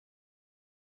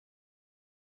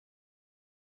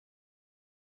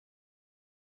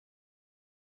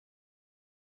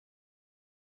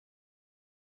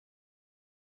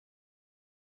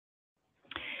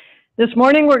This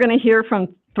morning we're going to hear from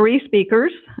 3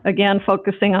 speakers, again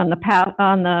focusing on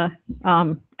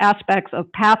the aspects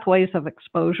of pathways of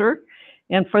exposure.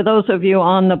 And for those of you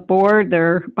on the board,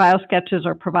 their biosketches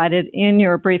are provided in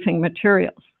your briefing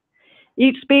materials.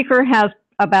 Each speaker has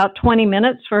about 20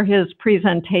 minutes for his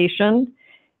presentation.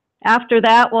 After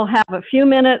that, we'll have a few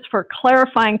minutes for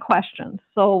clarifying questions.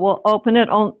 So we'll open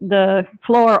the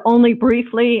floor only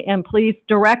briefly, and please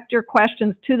direct your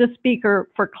questions to the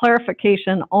speaker for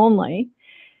clarification only.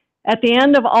 At the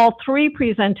end of all 3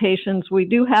 presentations, we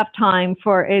do have time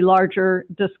for a larger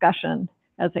discussion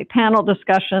as a panel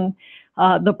discussion.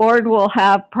 The board will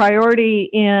have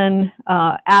priority in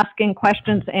asking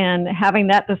questions and having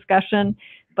that discussion,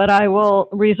 but I will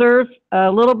reserve a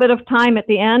little bit of time at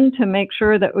the end to make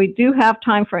sure that we do have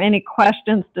time for any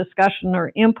questions, discussion,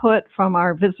 or input from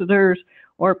our visitors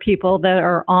or people that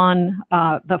are on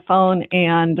the phone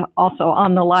and also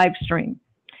on the live stream.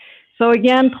 So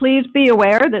again, please be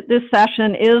aware that this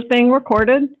session is being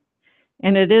recorded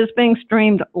and it is being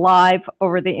streamed live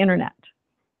over the internet.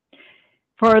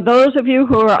 For those of you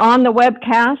who are on the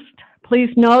webcast, please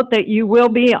note that you will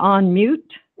be on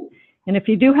mute. And if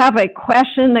you do have a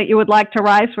question that you would like to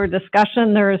raise for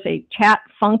discussion, there is a chat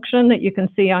function that you can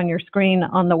see on your screen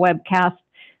on the webcast.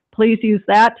 Please use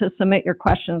that to submit your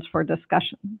questions for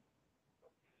discussion.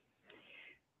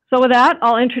 So with that,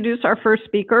 I'll introduce our first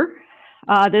speaker.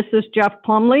 This is Jeff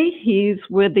Plumley. He's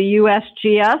with the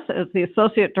USGS as the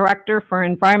Associate Director for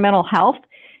Environmental Health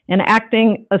and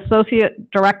Acting Associate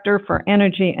Director for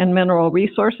Energy and Mineral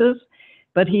Resources.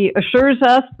 But he assures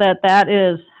us that that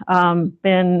has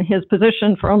been his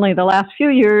position for only the last few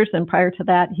years, and prior to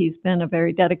that, he's been a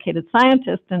very dedicated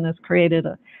scientist and has created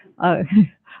a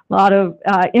lot of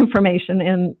information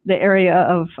in the area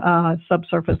of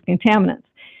subsurface contaminants.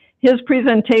 His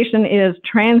presentation is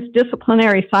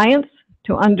Transdisciplinary Science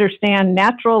to Understand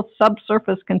Natural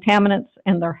Subsurface Contaminants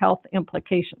and Their Health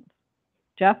Implications.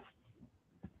 Jeff?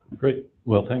 Great.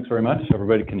 Well, thanks very much.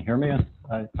 Everybody can hear me,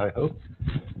 I hope.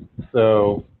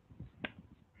 So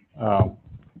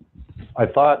I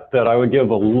thought that I would give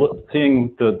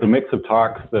seeing the mix of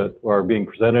talks that are being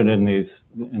presented in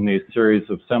these series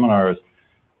of seminars,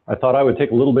 I thought I would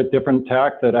take a little bit different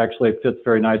tack that actually fits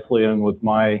very nicely in with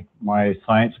my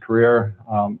science career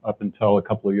up until a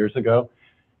couple of years ago.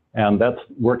 And that's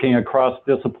working across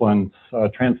disciplines,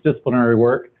 transdisciplinary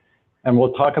work. And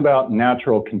we'll talk about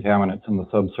natural contaminants in the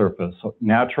subsurface. So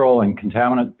natural and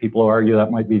contaminant, people argue that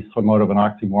might be somewhat of an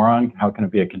oxymoron. How can it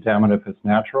be a contaminant if it's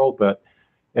natural? But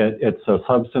it's a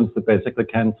substance that basically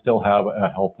can still have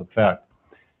a health effect.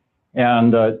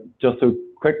 And just a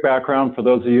quick background for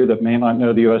those of you that may not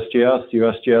know the USGS.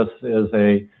 USGS is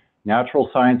a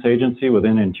natural science agency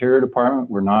within the Interior Department.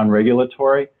 We're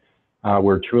non-regulatory.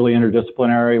 We're truly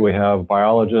interdisciplinary. We have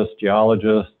biologists,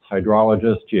 geologists,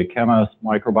 hydrologists, geochemists,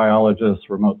 microbiologists,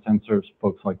 remote sensors,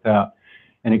 folks like that.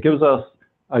 And it gives us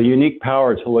a unique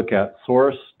power to look at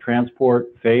source,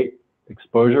 transport, fate,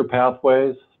 exposure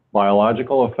pathways,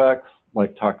 biological effects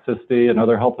like toxicity and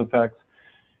other health effects,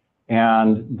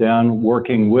 and then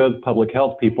working with public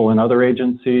health people in other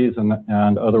agencies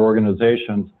and other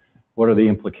organizations, what are the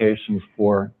implications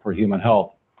for human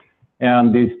health?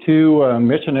 And these 2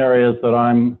 mission areas that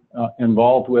I'm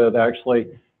involved with, actually,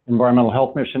 environmental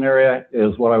health mission area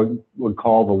is what I would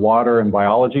call the water and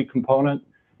biology component,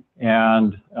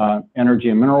 and energy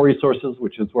and mineral resources,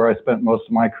 which is where I spent most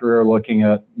of my career looking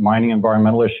at mining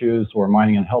environmental issues or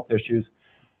mining and health issues.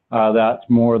 That's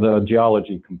more the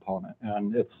geology component.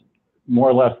 And it's more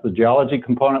or less the geology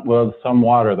component with some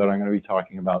water that I'm going to be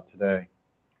talking about today.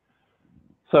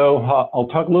 So I'll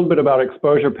talk a little bit about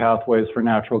exposure pathways for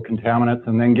natural contaminants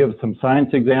and then give some science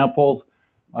examples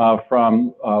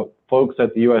from folks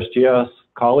at the USGS,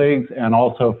 colleagues, and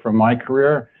also from my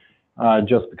career,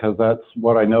 just because that's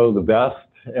what I know the best.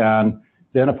 And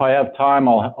then if I have time,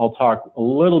 I'll talk a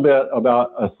little bit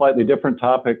about a slightly different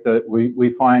topic that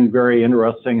we find very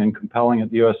interesting and compelling at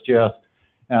the USGS,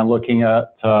 and looking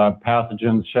at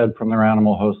pathogens shed from their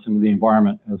animal hosts into the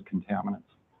environment as contaminants.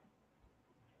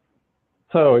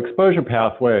 So exposure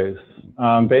pathways,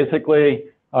 basically,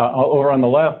 over on the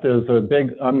left is a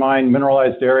big unmined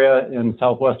mineralized area in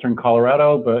southwestern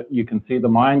Colorado, but you can see the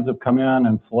mines have come in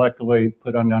and selectively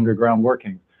put on underground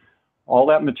workings. All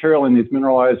that material in these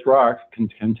mineralized rocks can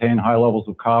contain high levels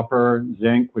of copper,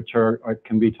 zinc, which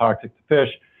can be toxic to fish,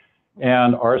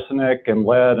 and arsenic and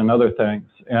lead and other things.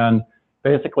 And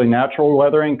basically natural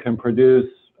weathering can produce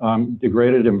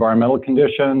degraded environmental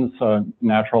conditions,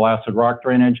 natural acid rock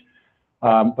drainage.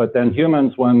 But then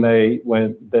humans, when they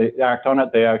act on it,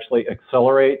 they actually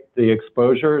accelerate the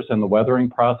exposures and the weathering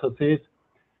processes.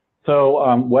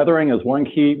 So weathering is one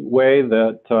key way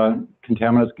that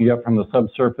contaminants can get from the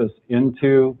subsurface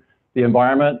into the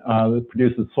environment. It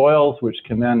produces soils, which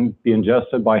can then be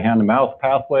ingested by hand-to-mouth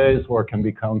pathways or can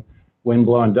become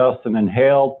wind-blown dust and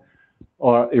inhaled.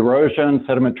 Erosion,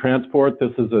 sediment transport.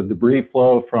 This is a debris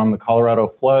flow from the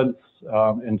Colorado floods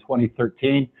in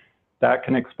 2013. That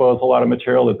can expose a lot of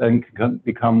material that then can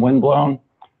become windblown.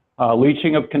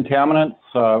 Leaching of contaminants,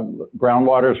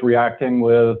 groundwaters reacting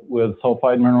with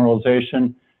sulfide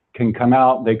mineralization can come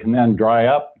out. They can then dry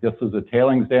up. This is a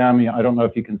tailings dam. I don't know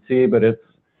if you can see, but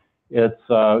it's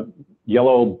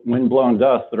yellow windblown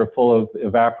dust that are full of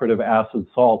evaporative acid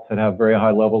salts that have very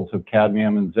high levels of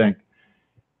cadmium and zinc.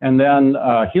 And then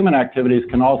human activities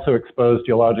can also expose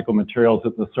geological materials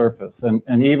at the surface.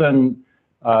 And even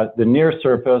the near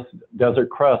surface desert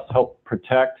crusts help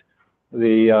protect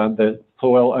the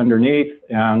soil underneath.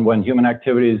 And when human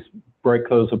activities break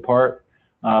those apart,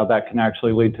 that can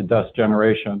actually lead to dust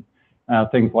generation,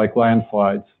 things like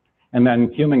landslides. And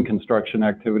then human construction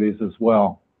activities as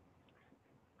well.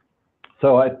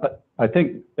 So I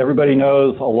think everybody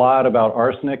knows a lot about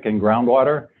arsenic and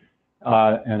groundwater.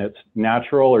 And it's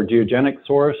natural or geogenic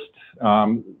sourced.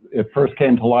 It first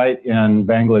came to light in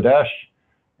Bangladesh,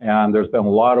 and there's been a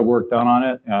lot of work done on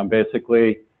it.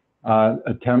 Basically,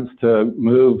 attempts to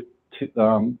move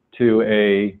to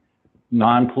a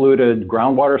non-polluted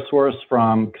groundwater source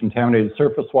from contaminated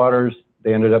surface waters.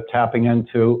 They ended up tapping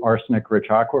into arsenic-rich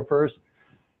aquifers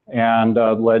and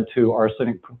led to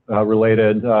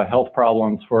arsenic-related health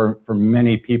problems for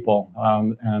many people.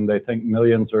 And they think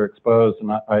millions are exposed,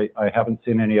 and I haven't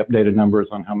seen any updated numbers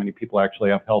on how many people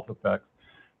actually have health effects.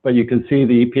 But you can see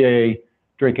the EPA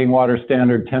drinking water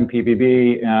standard 10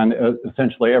 ppb, and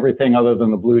essentially everything other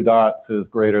than the blue dots is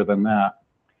greater than that.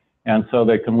 And so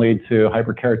they can lead to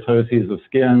hyperkeratoses of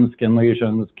skin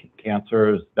lesions,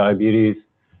 cancers, diabetes,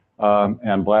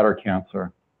 and bladder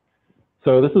cancer.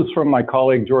 So this is from my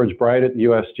colleague George Bright at the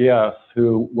USGS,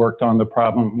 who worked on the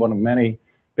problem, one of many.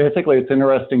 Basically, it's an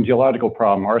interesting geological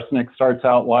problem. Arsenic starts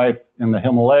out life in the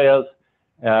Himalayas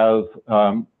as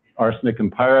arsenic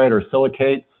and pyrite or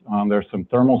silicates. There's some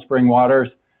thermal spring waters.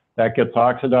 That gets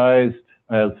oxidized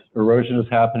as erosion is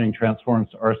happening,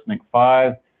 transforms to arsenic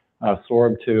 5,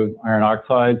 sorbed to iron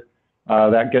oxide.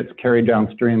 That gets carried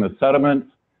downstream as sediments.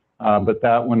 But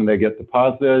that, when they get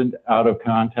deposited out of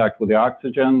contact with the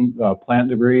oxygen, plant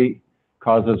debris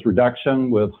causes reduction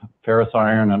with ferrous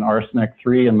iron and arsenic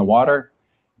 3 in the water.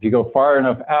 If you go far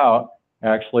enough out,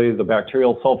 actually the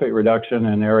bacterial sulfate reduction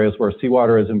in areas where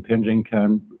seawater is impinging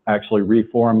can actually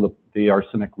reform the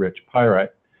arsenic-rich pyrite.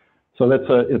 So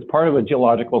it's part of a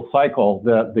geological cycle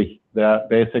that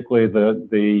basically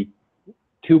the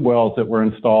tube wells that were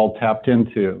installed tapped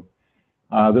into.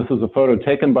 This is a photo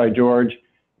taken by George.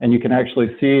 And you can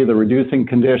actually see the reducing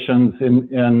conditions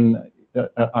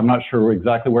I'm not sure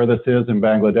exactly where this is in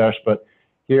Bangladesh, but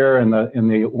here in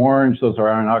the orange, those are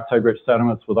iron oxide-rich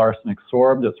sediments with arsenic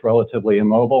sorbed. It's relatively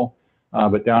immobile.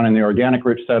 But down in the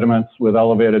organic-rich sediments with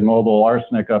elevated mobile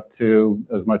arsenic up to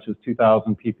as much as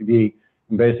 2,000 ppb.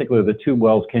 And basically, the tube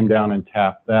wells came down and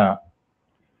tapped that.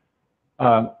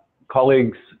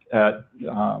 Colleagues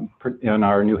in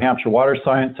our New Hampshire Water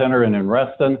Science Center and in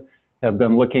Reston have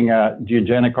been looking at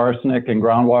geogenic arsenic in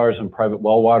groundwaters and private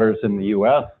well waters in the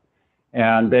US.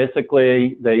 And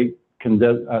basically, the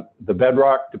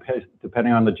bedrock,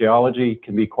 depending on the geology,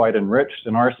 can be quite enriched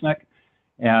in arsenic.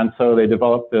 And so they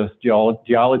developed this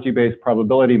geology-based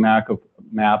probability map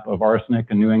of arsenic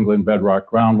in New England bedrock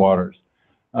groundwaters.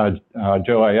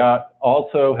 Joe Ayat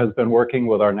also has been working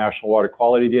with our National Water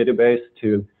Quality Database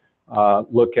to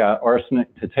look at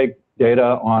arsenic, to take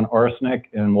data on arsenic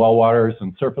in well waters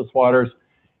and surface waters,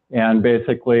 and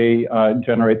basically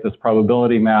generate this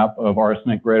probability map of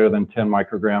arsenic greater than 10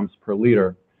 micrograms per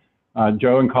liter.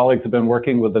 Joe and colleagues have been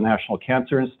working with the National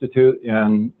Cancer Institute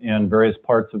in various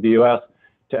parts of the US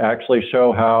to actually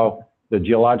show how the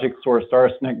geologic sourced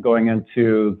arsenic going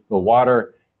into the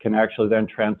water can actually then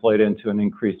translate into an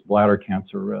increased bladder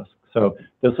cancer risk. So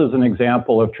this is an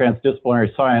example of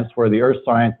transdisciplinary science where the earth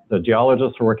science, the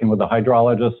geologists are working with the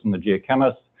hydrologists and the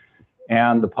geochemists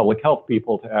and the public health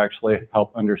people to actually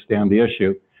help understand the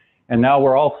issue. And now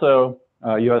we're also,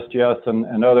 USGS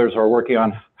and others are working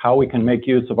on how we can make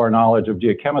use of our knowledge of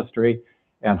geochemistry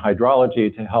and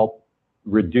hydrology to help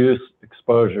reduce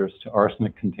exposures to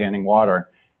arsenic-containing water.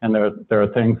 And there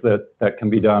are things that can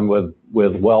be done with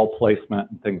well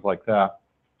placement and things like that.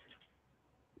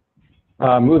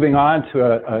 Moving on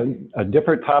to a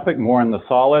different topic, more in the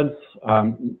solids.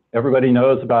 Everybody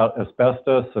knows about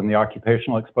asbestos and the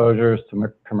occupational exposures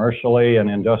to commercially and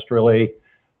industrially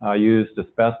used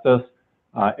asbestos.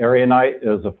 Erionite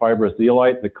is a fibrous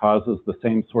zeolite that causes the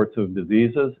same sorts of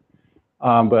diseases.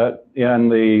 But in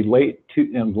the late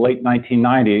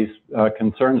 1990s,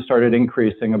 concerns started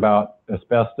increasing about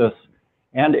asbestos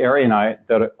and erionite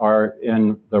that are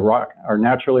in the rock, are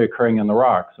naturally occurring in the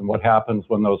rocks, and what happens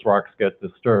when those rocks get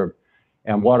disturbed,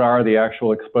 and what are the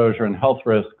actual exposure and health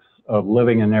risks of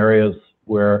living in areas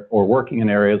where, or working in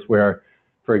areas where,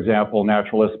 for example,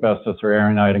 natural asbestos or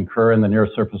erionite occur in the near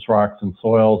surface rocks and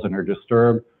soils and are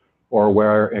disturbed, or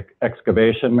where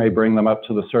excavation may bring them up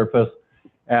to the surface.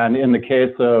 And in the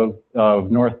case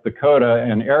of North Dakota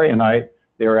and erionite,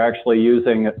 they were actually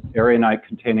using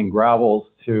erionite-containing gravels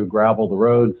to gravel the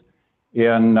roads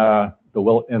in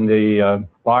the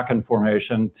Bakken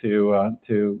Formation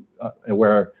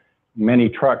where many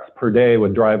trucks per day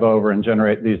would drive over and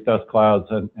generate these dust clouds.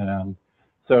 And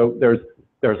so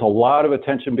there's a lot of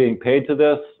attention being paid to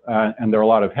this, and there are a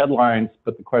lot of headlines,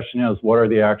 but the question is, what are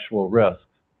the actual risks?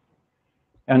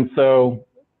 And so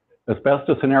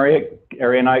asbestos and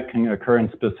erionite can occur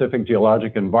in specific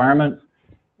geologic environments.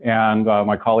 And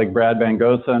my colleague Brad Van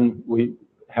Goosen, we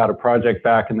had a project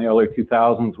back in the early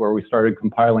 2000s where we started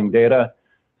compiling data.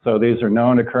 So these are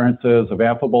known occurrences of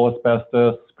amphibole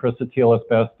asbestos, chrysotile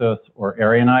asbestos, or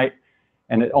erionite.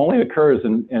 And it only occurs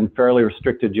in fairly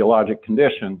restricted geologic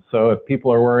conditions. So if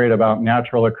people are worried about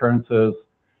natural occurrences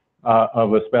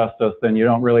of asbestos, then you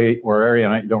don't really, or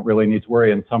erionite, you don't really need to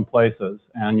worry in some places.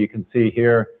 And you can see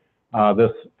here,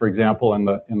 this, for example, in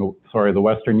the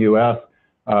western U.S.,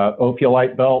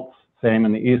 ophiolite belts, same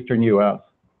in the eastern U.S.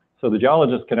 So the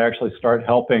geologists can actually start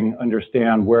helping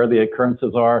understand where the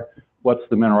occurrences are, what's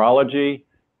the mineralogy,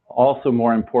 also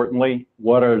more importantly,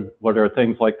 what are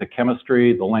things like the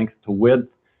chemistry, the length to width,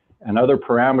 and other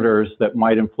parameters that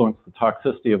might influence the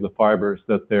toxicity of the fibers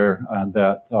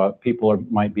that people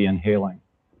might be inhaling.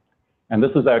 And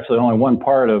this is actually only one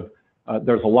part of,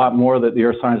 there's a lot more that the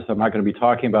earth scientists, I'm not going to be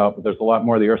talking about, but there's a lot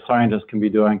more the earth scientists can be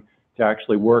doing to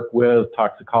actually work with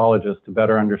toxicologists to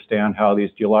better understand how these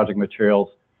geologic materials,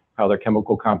 how their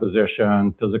chemical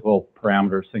composition, physical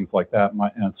parameters, things like that,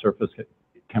 and surface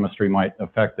chemistry might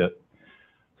affect it.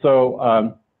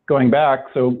 So going back,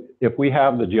 so if we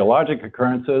have the geologic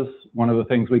occurrences, one of the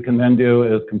things we can then do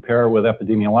is compare with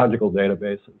epidemiological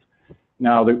databases.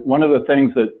 Now, one of the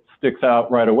things that sticks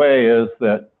out right away is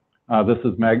that this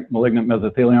is malignant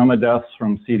mesothelioma deaths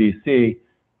from CDC,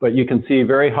 but you can see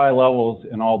very high levels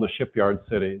in all the shipyard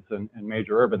cities and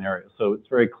major urban areas. So it's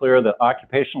very clear that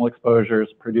occupational exposures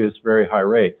produce very high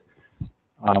rates.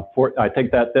 I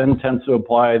think that then tends to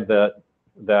imply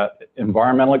that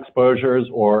environmental exposures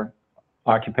or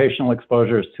occupational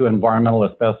exposures to environmental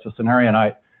asbestos and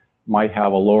erionite might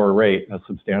have a lower rate, a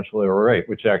substantially lower rate,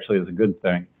 which actually is a good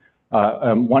thing.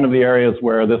 One of the areas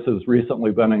where this has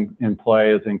recently been in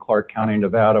play is in Clark County,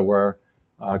 Nevada, where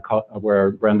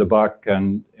Brenda Buck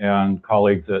and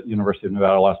colleagues at University of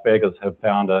Nevada, Las Vegas have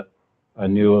found a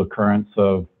new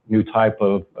type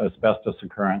of asbestos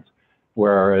occurrence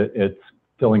where it's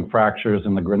filling fractures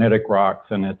in the granitic rocks,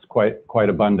 and it's quite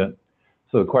abundant.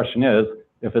 So the question is,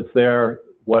 if it's there,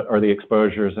 what are the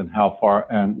exposures and how far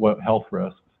and what health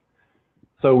risks?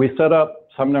 So we set up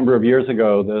some number of years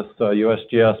ago this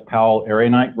USGS Powell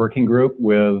Erionite Working Group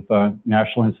with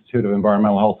National Institute of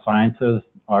Environmental Health Sciences,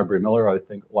 Aubrey Miller. I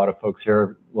think a lot of folks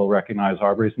here will recognize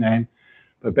Aubrey's name.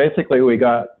 But basically, we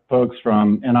got folks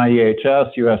from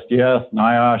NIEHS, USGS,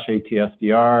 NIOSH,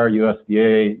 ATSDR,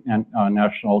 USDA, and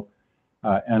National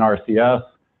NRCS,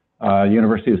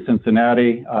 University of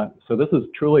Cincinnati. So this is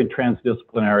truly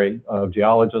transdisciplinary of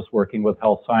geologists working with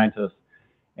health scientists.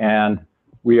 And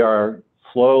we are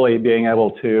slowly being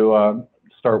able to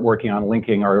start working on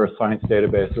linking our earth science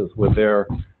databases with their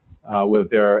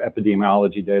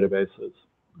epidemiology databases.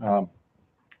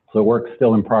 So work's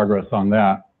still in progress on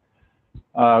that.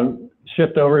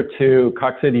 Shift over to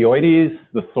coccidioides,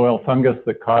 the soil fungus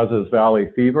that causes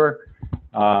valley fever.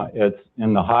 It's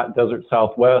in the hot desert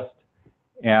Southwest,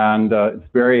 and it's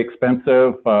very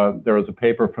expensive. There was a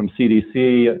paper from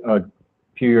CDC a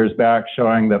few years back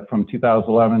showing that from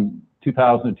 2000 to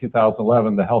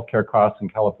 2011, the healthcare costs in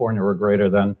California were greater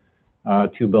than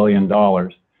 $2 billion.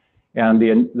 And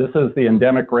this is the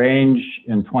endemic range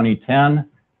in 2010,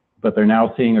 but they're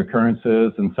now seeing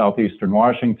occurrences in southeastern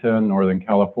Washington, Northern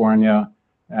California,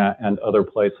 and other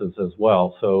places as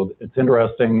well. So it's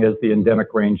interesting, is the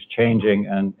endemic range changing,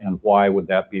 and why would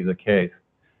that be the case?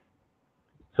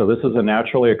 So this is a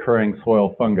naturally occurring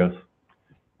soil fungus.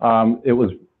 It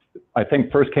was, I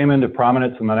think, first came into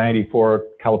prominence in the '94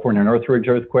 California Northridge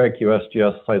earthquake.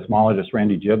 USGS seismologist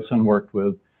Randy Gibson worked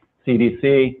with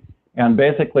CDC. And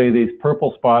basically, these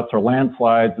purple spots are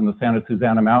landslides in the Santa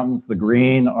Susana Mountains. The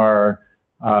green are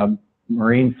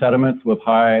marine sediments with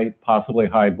possibly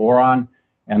high boron.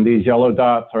 And these yellow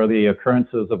dots are the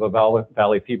occurrences of a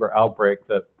valley fever outbreak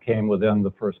that came within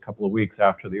the first couple of weeks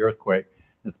after the earthquake.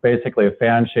 It's basically a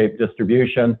fan-shaped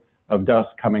distribution of dust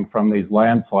coming from these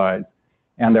landslides.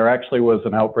 And there actually was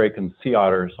an outbreak in sea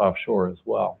otters offshore as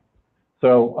well.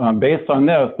 So based on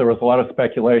this, there was a lot of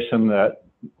speculation that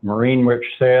marine-rich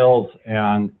shales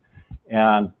and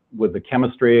with the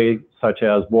chemistry such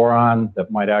as boron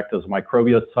that might act as a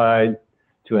microbiocide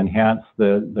to enhance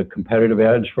the competitive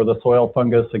edge for the soil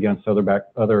fungus against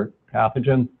other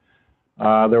pathogens.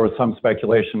 There was some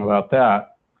speculation about that.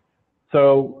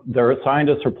 So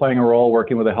scientists are playing a role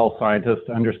working with the health scientists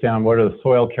to understand what are the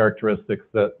soil characteristics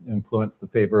that influence the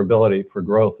favorability for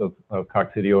growth of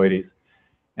coccidioides.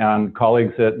 And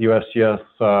colleagues at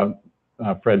USGS,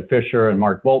 Fred Fisher and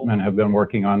Mark Boltman, have been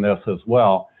working on this as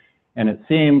well. And it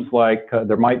seems like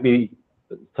there might be,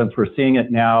 since we're seeing it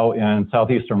now in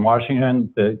southeastern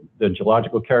Washington, the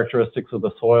geological characteristics of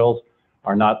the soils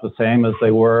are not the same as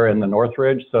they were in the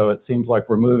Northridge. So it seems like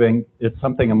we're moving, it's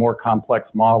a more complex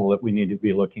model that we need to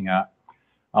be looking at.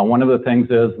 One of the things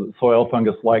is that soil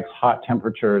fungus likes hot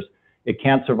temperatures. It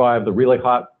can't survive the really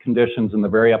hot conditions in the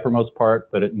very uppermost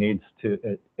part, but it needs to,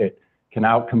 it can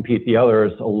outcompete the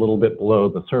others a little bit below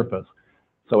the surface.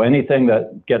 So anything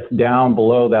that gets down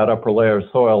below that upper layer of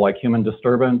soil, like human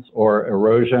disturbance or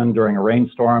erosion during a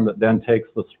rainstorm that then takes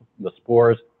the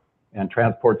spores and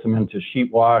transports them into sheet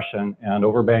wash and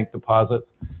overbank deposits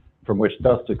from which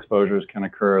dust exposures can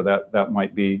occur, that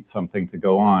might be something to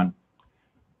go on.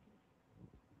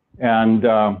 And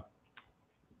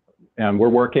we're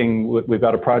working, we've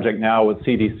got a project now with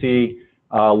CDC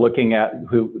looking at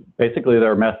basically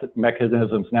there are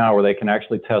mechanisms now where they can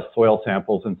actually test soil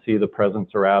samples and see the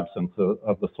presence or absence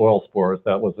of the soil spores.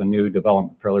 That was a new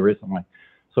development fairly recently.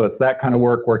 So it's that kind of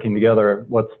work working together.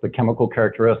 What's the chemical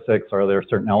characteristics? Are there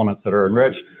certain elements that are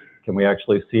enriched? Can we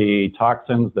actually see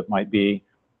toxins that might be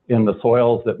in the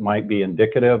soils that might be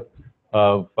indicative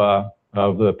of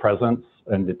the presence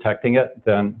and detecting it?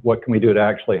 Then what can we do to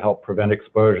actually help prevent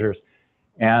exposures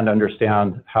and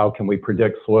understand how can we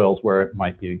predict soils where it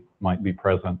might be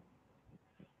present?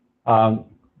 The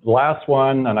last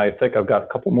one, and I think I've got a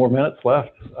couple more minutes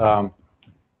left,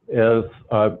 is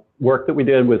work that we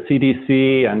did with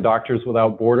CDC and Doctors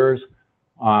Without Borders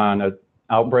on an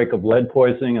outbreak of lead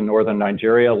poisoning in northern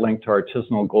Nigeria linked to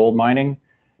artisanal gold mining.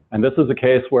 And this is a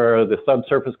case where the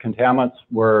subsurface contaminants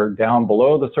were down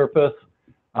below the surface,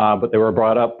 but they were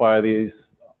brought up by these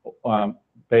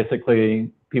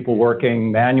basically people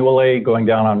working manually, going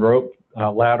down on rope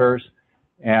ladders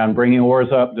and bringing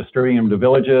ores up, distributing them to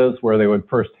villages where they would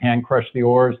first hand crush the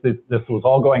ores. This was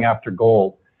all going after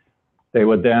gold. They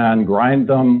would then grind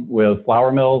them with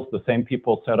flour mills. The same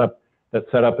people set up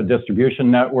a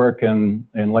distribution network in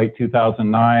late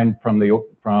 2009 from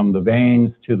the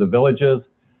veins to the villages.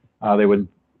 They would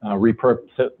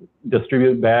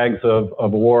distribute bags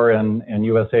of ore and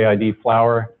USAID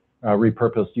flour,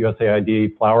 repurposed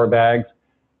USAID flour bags,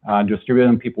 distribute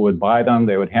them. People would buy them.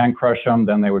 They would hand crush them.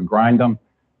 Then they would grind them.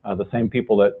 The same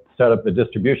people that set up the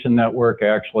distribution network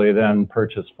actually then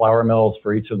purchased flour mills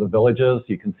for each of the villages.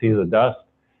 You can see the dust.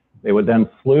 They would then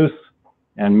sluice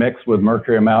and mix with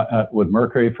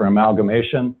mercury for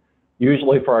amalgamation.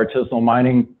 Usually for artisanal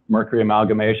mining, mercury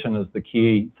amalgamation is the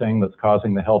key thing that's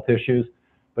causing the health issues.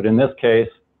 But in this case,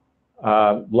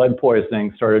 lead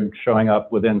poisoning started showing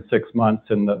up within 6 months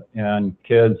in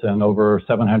kids, and over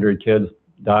 700 kids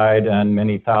died, and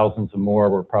many thousands of more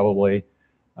were probably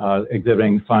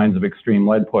exhibiting signs of extreme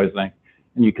lead poisoning.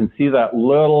 And you can see that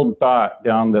little dot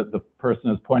down that the person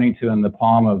is pointing to in the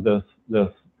palm of this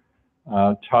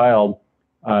child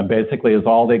basically is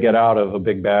all they get out of a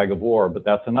big bag of ore, but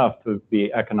that's enough to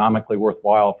be economically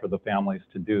worthwhile for the families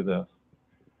to do this.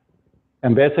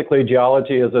 And basically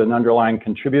geology is an underlying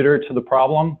contributor to the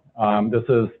problem. This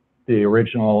is the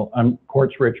original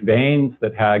quartz-rich veins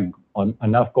that had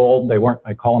enough gold. They weren't,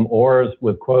 I call them ores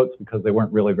with quotes because they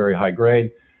weren't really very high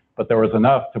grade, but there was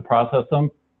enough to process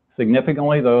them.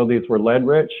 Significantly though, these were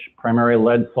lead-rich, primary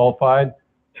lead sulfide.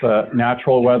 The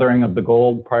natural weathering of the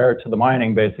gold prior to the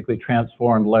mining basically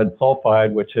transformed lead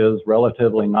sulfide, which is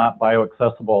relatively not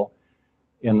bioaccessible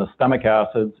in the stomach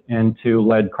acids, into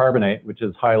lead carbonate, which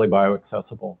is highly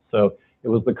bioaccessible. So it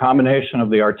was the combination of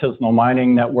the artisanal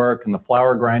mining network and the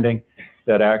flour grinding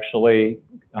that actually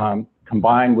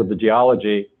combined with the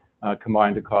geology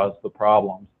combined to cause the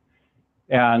problems.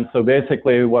 And so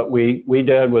basically what we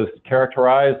did was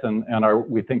characterize, and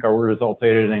we think our results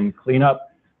aided in cleanup.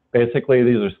 Basically,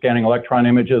 these are scanning electron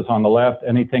images on the left.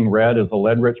 Anything red is a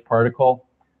lead-rich particle.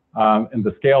 And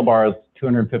the scale bar is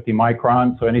 250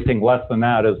 microns, so anything less than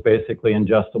that is basically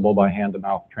ingestible by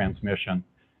hand-to-mouth transmission.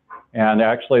 And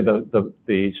actually,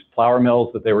 the flour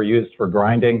mills that they were used for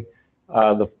grinding,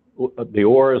 the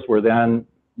ores were then,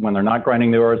 when they're not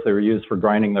grinding the ores, they were used for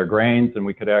grinding their grains, and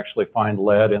we could actually find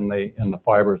lead in the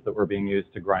fibers that were being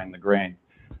used to grind the grain.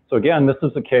 So again, this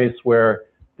is a case where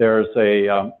there's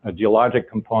a geologic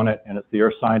component, and it's the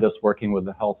earth scientists working with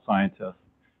the health scientists.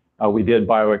 We did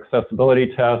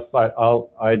bioaccessibility tests.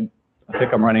 I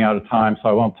think I'm running out of time, so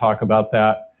I won't talk about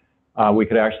that. We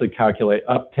could actually calculate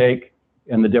uptake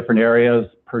in the different areas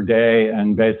per day,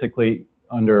 and basically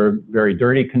under very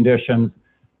dirty conditions,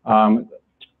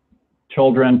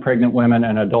 children, pregnant women,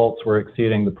 and adults were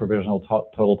exceeding the provisional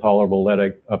total tolerable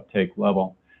lead uptake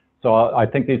level. So I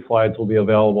think these slides will be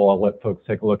available. I'll let folks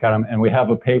take a look at them. And we have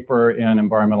a paper in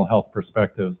Environmental Health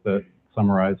Perspectives that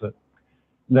summarize it.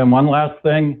 Then one last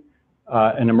thing,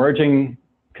 an emerging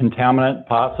contaminant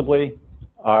possibly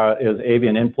is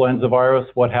avian influenza virus.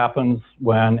 What happens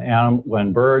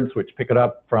when birds, which pick it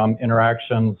up from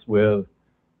interactions with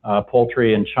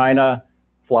poultry in China,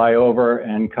 fly over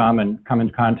and come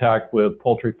in contact with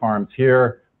poultry farms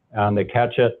here, and they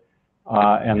catch it,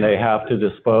 and they have to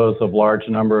dispose of large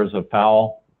numbers of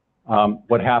fowl.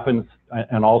 What happens,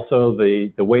 and also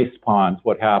the waste ponds,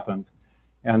 what happens?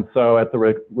 And so at the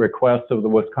request of the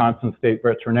Wisconsin State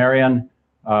Veterinarian,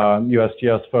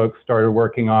 USGS folks started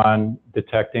working on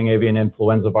detecting avian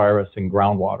influenza virus in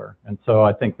groundwater. And so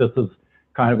I think this is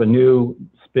kind of a new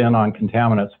spin on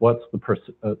contaminants. What's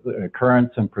the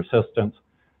occurrence and persistence?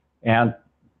 And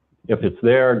if it's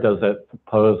there, does it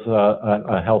pose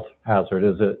a health hazard?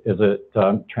 Is it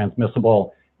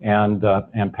transmissible and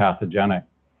pathogenic?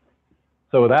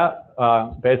 So with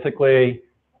that, basically,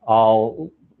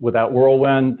 with that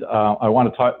whirlwind, I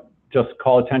want to just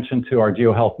call attention to our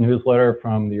GeoHealth newsletter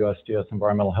from the USGS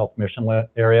Environmental Health Mission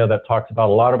area that talks about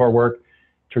a lot of our work,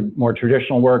 more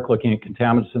traditional work, looking at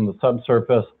contaminants in the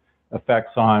subsurface,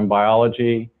 effects on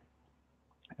biology,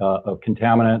 of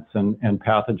contaminants and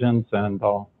pathogens, and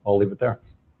I'll leave it there.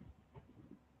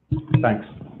 Thanks.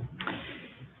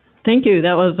 Thank you.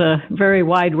 That was a very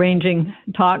wide-ranging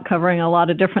talk covering a lot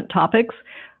of different topics.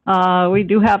 We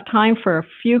do have time for a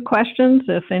few questions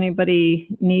if anybody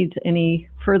needs any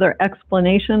further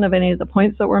explanation of any of the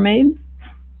points that were made.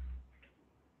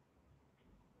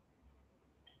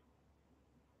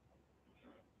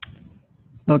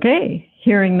 Okay,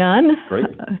 hearing none. Great.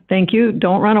 Thank you.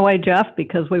 Don't run away, Jeff,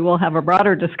 because we will have a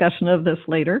broader discussion of this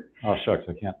later. Oh, shucks,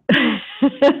 I can't.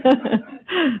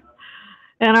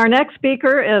 And our next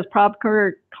speaker is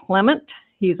Prabhakar Clement.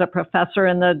 He's a professor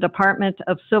in the Department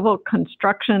of Civil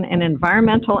Construction and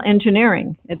Environmental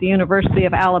Engineering at the University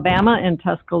of Alabama in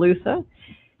Tuscaloosa.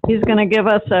 He's going to give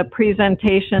us a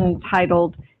presentation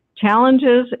titled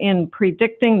Challenges in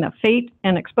Predicting the Fate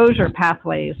and Exposure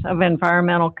Pathways of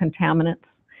Environmental Contaminants.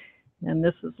 And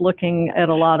this is looking at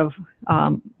a lot of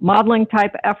modeling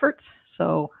type efforts.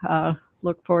 So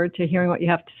look forward to hearing what you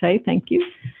have to say. Thank you.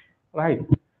 Right.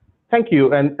 Thank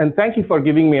you. And thank you for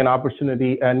giving me an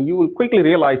opportunity. And you will quickly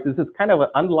realize this is kind of an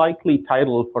unlikely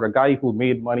title for a guy who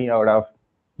made money out of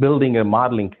building a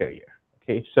modeling career.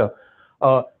 Okay. So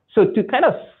to kind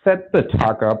of set the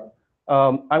talk up,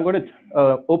 I'm going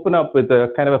to open up with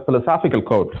a kind of a philosophical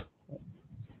quote.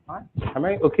 Am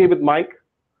I okay with Mike?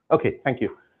 Okay. Thank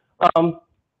you.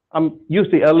 I'm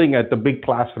used to yelling at the big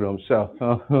classroom,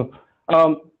 so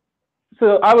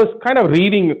I was kind of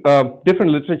reading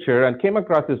different literature and came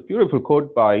across this beautiful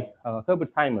quote by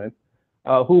Herbert Simon,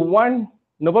 who won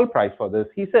Nobel Prize for this.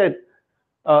 He said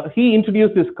he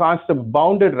introduced this concept of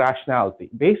bounded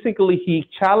rationality. Basically, he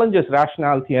challenges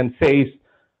rationality and says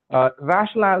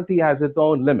rationality has its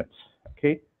own limits.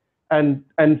 Okay, and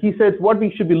he says what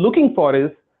we should be looking for is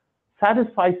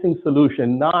satisficing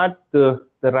solution, not the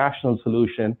rational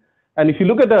solution. And if you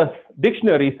look at the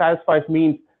dictionary, satisfies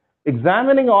means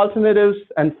examining alternatives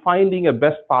and finding a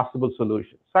best possible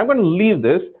solution. So I'm going to leave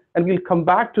this and we'll come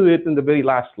back to it in the very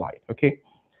last slide, okay?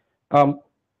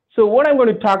 So what I'm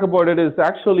going to talk about it is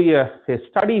actually a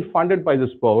study funded by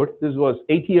this board. This was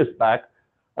 8 years back,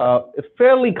 a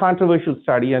fairly controversial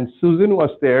study, and Susan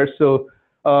was there. So,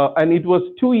 and it was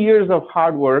 2 years of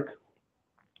hard work.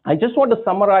 I just want to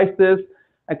summarize this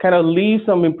and kind of leave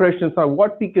some impressions on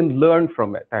what we can learn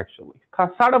from it, actually.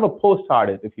 Sort of a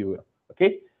post-audit, if you will,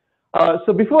 okay?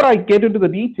 So before I get into the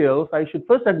details, I should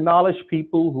first acknowledge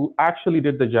people who actually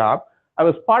did the job. I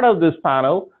was part of this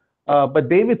panel, but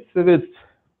David Sivitz,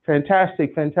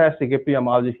 fantastic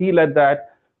epidemiologist, he led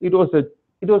that. It was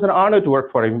an honor to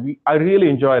work for him. I really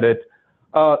enjoyed it.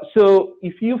 So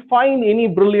if you find any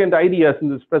brilliant ideas in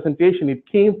this presentation, it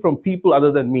came from people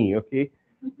other than me, okay?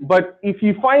 But if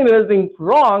you find anything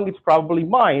wrong, it's probably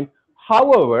mine.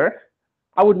 However,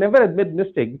 I would never admit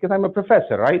mistake because I'm a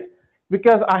professor, right?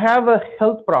 Because I have a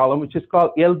health problem, which is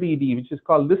called LDD, which is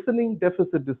called listening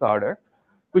deficit disorder,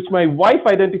 which my wife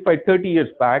identified 30 years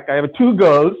back. I have 2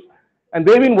 girls, and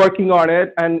they've been working on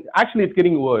it, and actually it's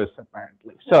getting worse,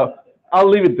 apparently. So I'll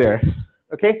leave it there,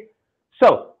 okay?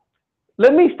 So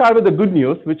let me start with the good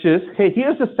news, which is, hey,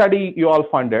 here's a study you all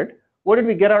funded. What did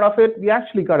we get out of it? We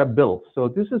actually got a bill. So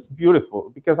this is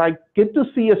beautiful because I get to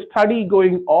see a study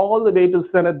going all the way to the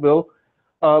Senate bill,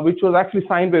 which was actually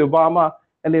signed by Obama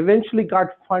and eventually got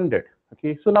funded.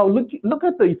 Okay, so now if you look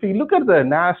at the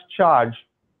NAS charge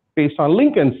based on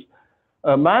Lincoln's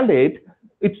mandate,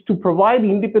 it's to provide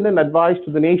independent advice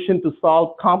to the nation to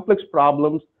solve complex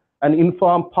problems and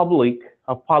inform public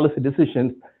of policy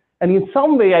decisions. And in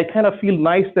some way, I kind of feel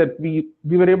nice that we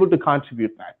were able to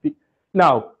contribute that.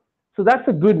 Now, so that's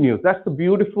the good news. That's the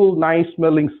beautiful, nice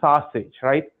smelling sausage,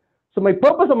 right? So my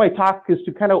purpose of my talk is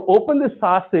to kind of open the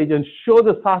sausage and show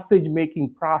the sausage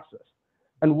making process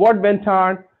and what went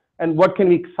on and what can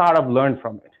we sort of learn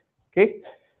from it, okay?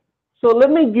 So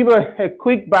let me give a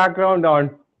quick background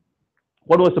on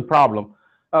what was the problem.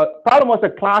 Problem was a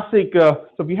classic,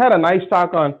 so we had a nice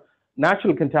talk on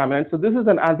natural contaminants. So this is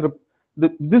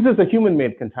this is a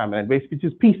human-made contaminant, which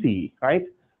is PCE, right?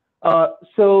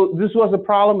 So this was a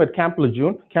problem at Camp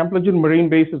Lejeune. Camp Lejeune Marine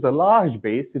Base is a large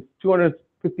base. It's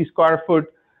 250 square foot,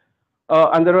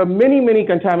 and there are many, many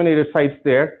contaminated sites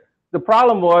there. The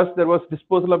problem was there was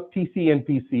disposal of TC and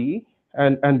PCE,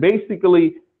 and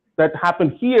basically that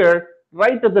happened here,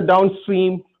 right at the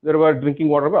downstream, there were drinking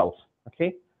water wells,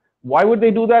 okay? Why would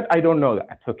they do that? I don't know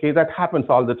that, okay? That happens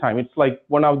all the time. It's like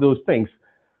one of those things.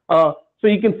 So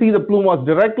you can see the plume was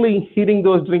directly hitting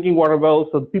those drinking water wells,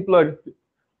 so people are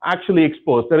actually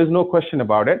exposed. There is no question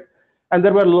about it. And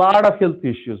there were a lot of health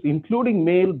issues, including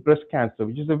male breast cancer,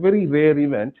 which is a very rare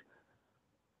event.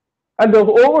 And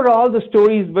overall, the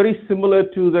story is very similar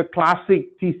to the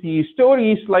classic TCE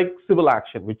stories like civil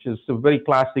action, which is a very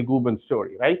classic Uben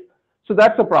story, right? So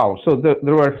that's the problem. So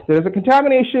there is a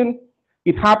contamination.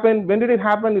 It happened. When did it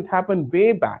happen? It happened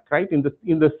way back, right? In the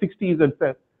 60s and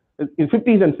in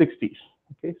 50s and 60s.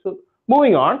 Okay. So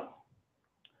moving on,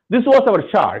 this was our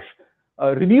charge.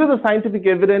 Review the scientific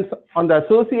evidence on the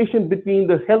association between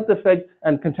the health effects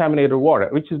and contaminated water,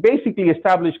 which is basically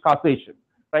established causation,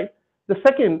 right? The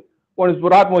second one is a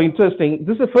lot more interesting.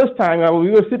 This is the first time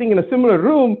we were sitting in a similar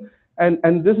room,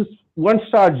 and this is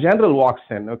one-star general walks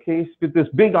in, okay, with this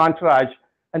big entourage,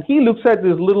 and he looks at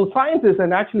this little scientist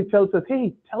and actually tells us,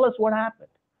 hey, tell us what happened.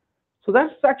 So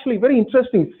that's actually very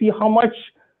interesting to see how much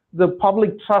the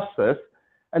public trusts us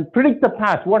and predict the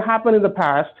past, what happened in the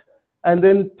past, and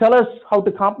then tell us how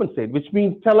to compensate, which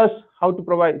means tell us how to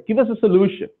provide, give us a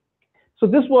solution. So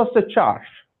this was the charge,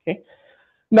 okay?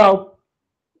 Now,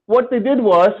 what they did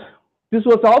was, this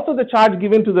was also the charge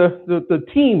given to the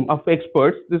team of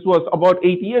experts. This was about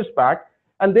 8 years back.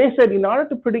 And they said, in order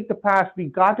to predict the past, we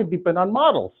got to depend on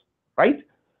models, right?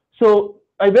 So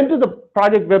I went to the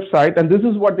project website, and this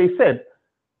is what they said.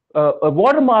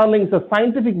 Water modeling is a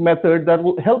scientific method that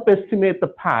will help estimate the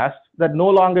past that no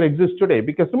longer exists today.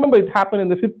 Because remember, it happened in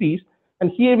the 50s,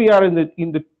 and here we are in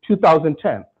the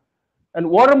 2010. And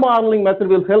water modeling method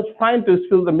will help scientists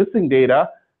fill the missing data.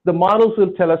 The models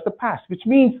will tell us the past, which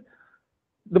means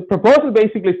the proposal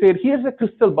basically said, here's a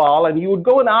crystal ball, and you would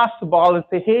go and ask the ball and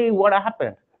say, hey, what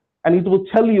happened? And it will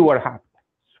tell you what happened.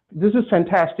 This is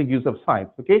fantastic use of science,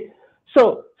 okay?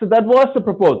 So that was the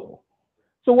proposal.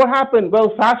 So what happened?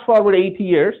 Well, fast forward 8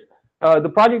 years, the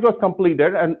project was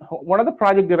completed, and one of the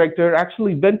project directors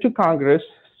actually went to Congress,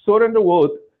 swore under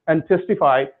oath, and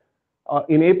testified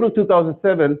in April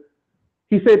 2007.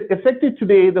 He said, effective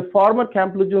today, the former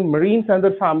Camp Lejeune Marines and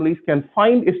their families can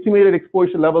find estimated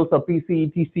exposure levels of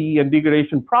PCE, TCE, and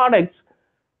degradation products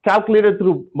calculated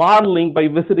through modeling by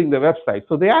visiting the website.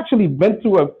 So they actually went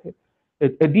through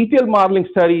a detailed modeling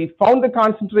study, found the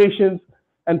concentrations,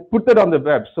 and put that on the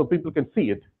web so people can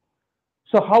see it.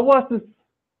 So how was this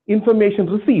information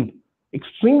received?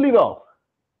 Extremely well.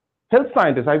 Health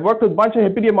scientists, I worked with a bunch of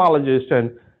epidemiologists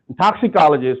and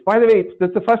toxicologists. By the way,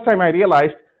 that's the first time I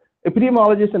realized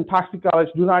epidemiologists and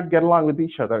toxicologists do not get along with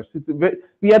each other.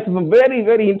 We had some very,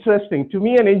 very interesting, to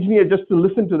me, an engineer, just to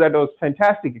listen to that was a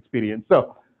fantastic experience.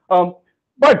 So,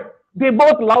 but they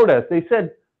both allowed us. They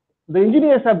said, the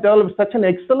engineers have developed such an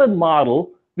excellent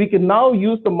model, we can now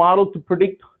use the model to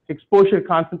predict exposure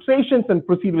concentrations and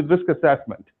proceed with risk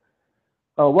assessment.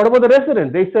 What about the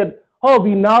residents? They said, oh,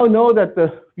 we now know that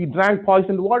we drank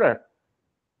poisoned water.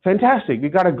 Fantastic, we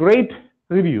got a great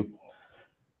review.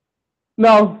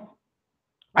 Now,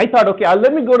 I thought, okay,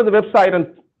 let me go to the website and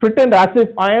pretend as if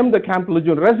I am the Camp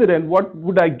Lejeune resident. What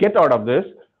would I get out of this?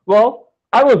 Well,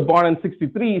 I was born in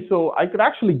 '63, so I could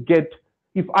actually get,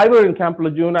 if I were in Camp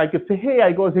Lejeune, I could say, hey,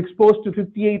 I was exposed to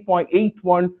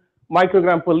 58.81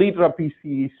 microgram per liter of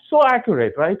PCE. So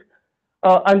accurate, right?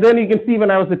 And then you can see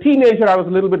when I was a teenager, I was a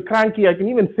little bit cranky. I can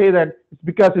even say that it's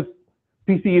because its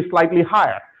PCE is slightly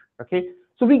higher, okay?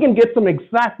 So we can get some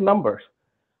exact numbers.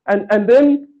 And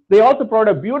then they also brought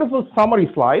a beautiful summary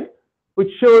slide, which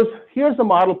shows, here's the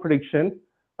model prediction.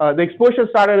 The exposure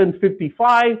started in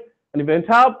 55, and it went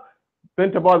up,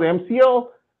 went above the MCO.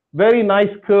 Very nice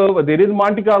curve. They did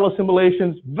Monte Carlo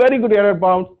simulations, very good error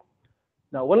bounds.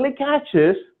 Now, only catch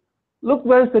is, look,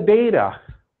 where's the data?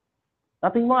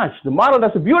 Nothing much. The model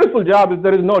does a beautiful job if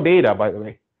there is no data, by the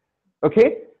way.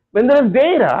 Okay? When there is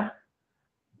data,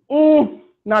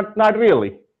 not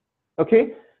really.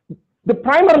 Okay?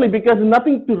 Primarily because there's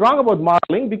nothing too wrong about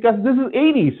modeling, because this is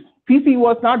 80s. PCE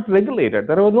was not regulated.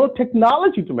 There was no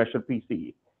technology to measure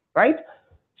PCE, right?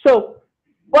 So,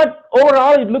 but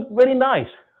overall, it looked very nice,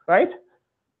 right?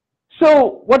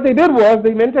 So what they did was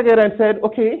they went ahead and said,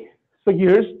 okay, so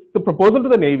here's the proposal to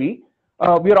the Navy.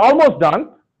 We are almost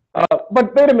done,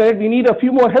 but wait a minute, we need a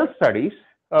few more health studies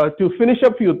to finish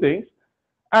up a few things.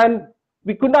 And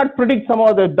we could not predict some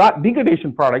of the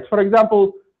degradation products. For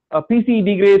example, PCE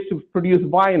degrades to produce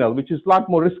vinyl, which is a lot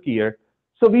more riskier.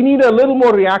 So we need a little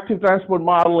more reactive transport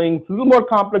modeling, a little more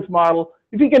complex model.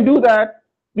 If we can do that,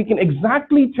 we can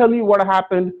exactly tell you what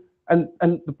happened, and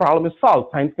the problem is solved.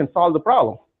 Science can solve the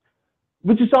problem,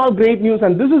 which is all great news.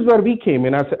 And this is where we came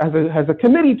in as a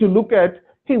committee to look at,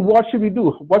 hey, what should we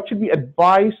do? What should we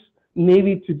advise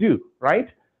Navy to do, right?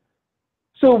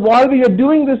 So while we are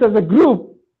doing this as a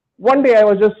group, one day I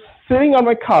was just sitting on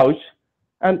my couch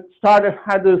and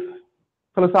had this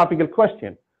philosophical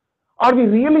question. Are we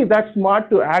really that smart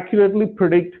to accurately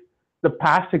predict the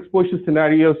past exposure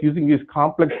scenarios using these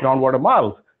complex groundwater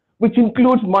models, which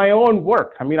includes my own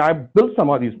work? I mean, I built some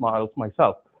of these models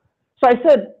myself. So I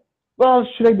said, well,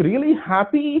 should I be really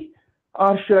happy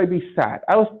or should I be sad?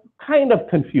 I was kind of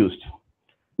confused.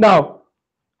 Now,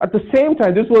 at the same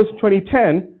time, this was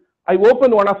 2010, I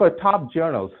opened one of our top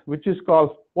journals, which is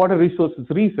called Water Resources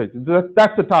Research.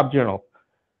 That's the top journal.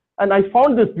 And I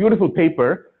found this beautiful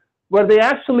paper where they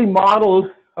actually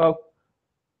modeled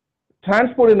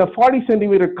transport in a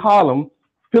 40-centimeter column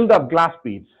filled up glass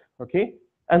beads, okay?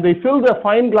 And they filled the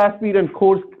fine glass bead and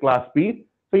coarse glass bead.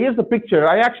 So here's the picture.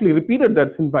 I actually repeated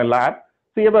that in my lab.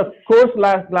 So you have a coarse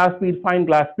glass bead, fine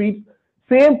glass bead,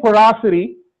 same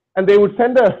porosity, and they would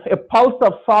send a pulse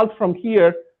of salt from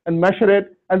here and measure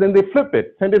it, and then they flip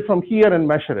it, send it from here and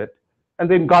measure it, and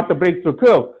then got the breakthrough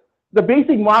curve. The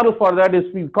basic model for that is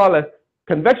we call a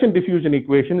convection diffusion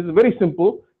equation. It's very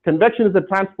simple. Convection is the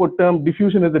transport term,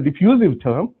 diffusion is the diffusive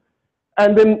term.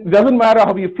 And then it doesn't matter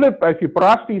how you flip, if your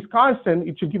porosity is constant,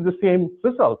 it should give the same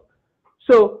result.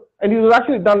 So, and it was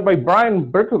actually done by Brian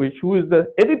Berkovich, who is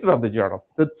the editor of the journal.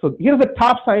 So here's the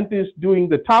top scientist doing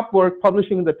the top work,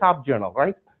 publishing in the top journal,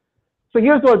 right? So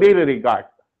here's what data they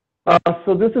got.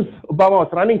 So this is Obama was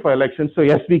running for election, so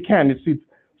yes, we can.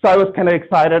 So I was kind of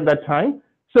excited at that time.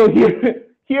 So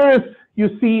here is,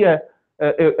 you see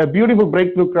a beautiful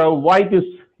breakthrough curve. White is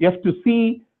F to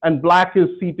C, and black is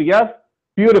C to F.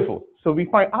 Beautiful. So we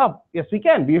find, yes, we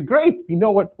can. We are great. We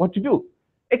know what to do.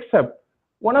 Except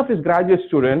one of his graduate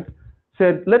students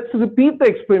said, let's repeat the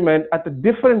experiment at the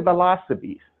different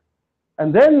velocities.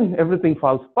 And then everything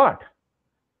falls apart.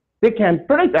 They can't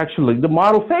predict, actually. The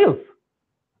model fails.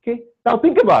 Okay. Now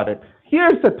think about it.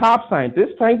 Here's the top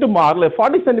scientist trying to model a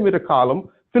 40-centimeter column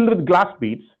filled with glass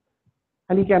beads,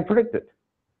 and he can't predict it.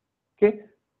 Okay.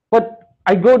 But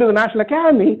I go to the National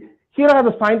Academy. Here are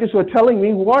the scientists who are telling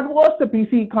me what was the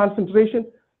PCE concentration?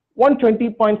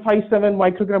 120.57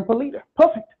 microgram per liter.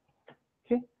 Perfect.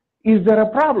 Okay. Is there a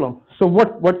problem? So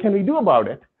what can we do about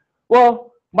it?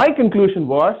 Well, my conclusion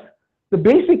was the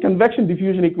basic convection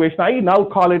diffusion equation. I now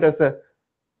call it as a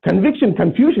convection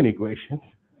confusion equation.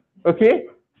 Okay.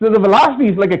 So the velocity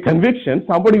is like a convection.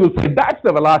 Somebody will say that's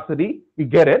the velocity. We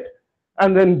get it.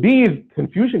 And then D is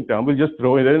confusion term. We'll just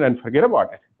throw it in and forget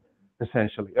about it,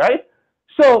 essentially, right?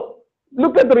 So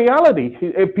look at the reality.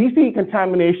 A PCE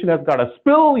contamination has got a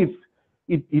spill.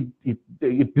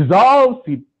 It dissolves,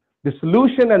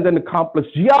 dissolution, and then the complex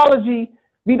geology.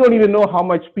 We don't even know how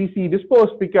much PCE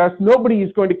disposed because nobody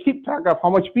is going to keep track of how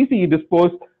much PCE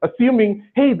disposed, assuming,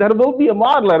 hey, there will be a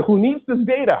modeler who needs this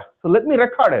data. So let me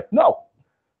record it. No.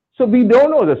 So we don't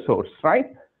know the source,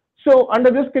 right? So under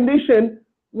this condition,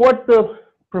 what the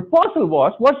proposal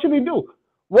was, what should we do?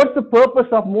 What's the purpose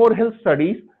of more health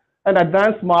studies and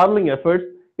advanced modeling efforts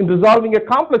in resolving a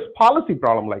complex policy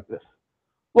problem like this?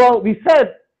 Well, we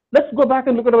said, let's go back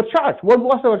and look at our charge. What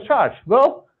was our charge?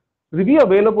 Well, review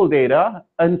available data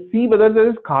and see whether there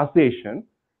is causation,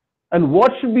 and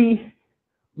what would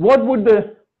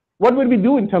we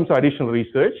do in terms of additional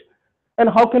research, and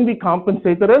how can we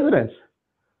compensate the residents?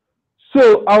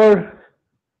 So our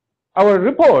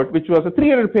report, which was a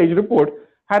 300-page report,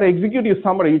 had an executive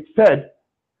summary. It said,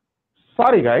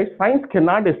 sorry guys, science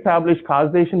cannot establish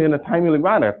causation in a timely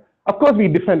manner. Of course, we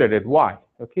defended it. Why?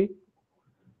 Okay.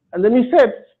 And then we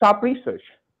said, stop research.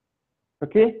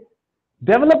 Okay.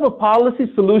 Develop a policy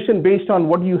solution based on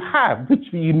what you have, which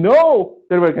you know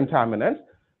there were contaminants,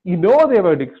 you know they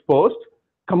were exposed,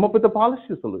 come up with a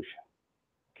policy solution.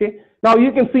 Okay. Now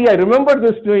you can see, I remember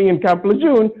this doing in Camp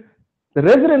Lejeune. The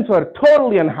residents were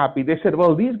totally unhappy. They said,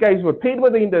 well, these guys were paid by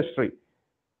the industry.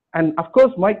 And of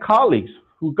course, my colleagues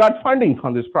who got funding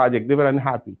on this project, they were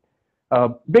unhappy.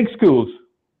 Big schools,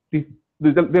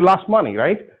 they lost money,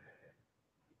 right?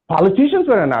 Politicians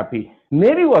were unhappy.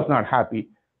 Navy was not happy.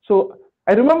 So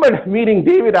I remember meeting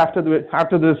David after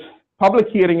this public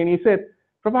hearing, and he said,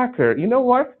 Prabhakar, you know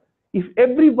what? If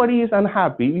everybody is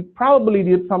unhappy, we probably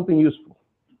did something useful.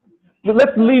 So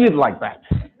let's leave it like that.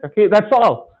 Okay, that's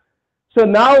all. So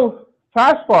now,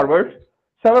 fast forward,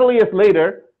 several years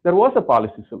later, there was a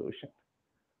policy solution.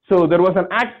 So there was an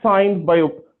act signed by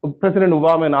President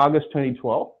Obama in August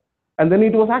 2012, and then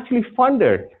it was actually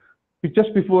funded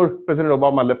just before President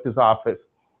Obama left his office.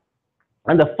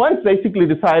 And the funds basically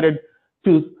decided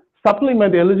to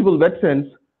supplement eligible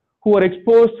veterans who were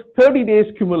exposed 30 days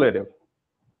cumulative.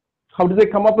 How did they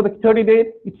come up with a 30 days?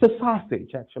 It's a sausage,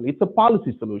 actually. It's a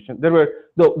policy solution. There were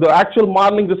the actual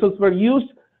modeling results were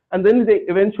used, and then they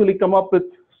eventually come up with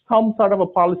some sort of a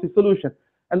policy solution.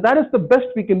 And that is the best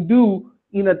we can do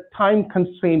in a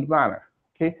time-constrained manner.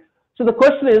 Okay. So the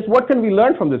question is, what can we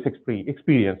learn from this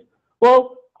experience?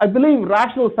 Well, I believe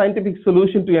rational scientific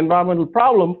solution to environmental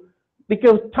problem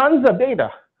because tons of data.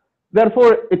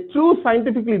 Therefore, a true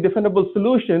scientifically defendable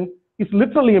solution is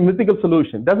literally a mythical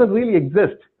solution. Doesn't really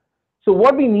exist. So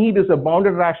what we need is a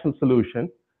bounded rational solution.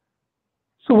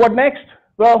 So what next?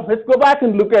 Well, let's go back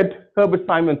and look at Herbert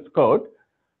Simon's quote.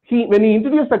 When he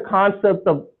introduced the concept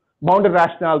of bounded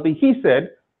rationality, he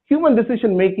said, human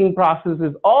decision-making process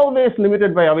is always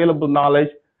limited by available knowledge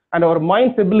and our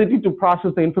mind's ability to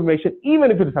process the information,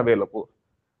 even if it is available.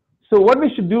 So what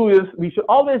we should do is, we should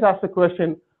always ask the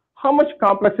question, how much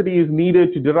complexity is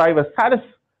needed to derive a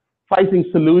satisfying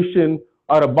solution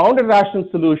or a bounded rational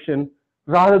solution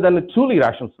rather than a truly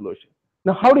rational solution?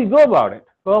 Now, how do you go about it?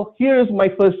 Well, here's my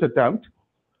first attempt.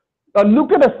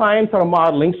 Look at a science or a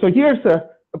modeling. So here's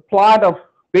a plot of,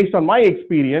 based on my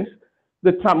experience,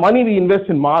 the money we invest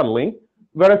in modeling,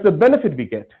 whereas the benefit we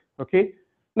get, okay?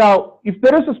 Now, if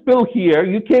there is a spill here,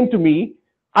 you came to me,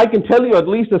 I can tell you at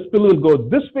least the spill will go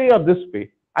this way or this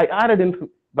way. I added in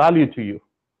value to you,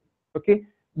 okay?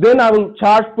 Then I will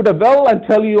put a well and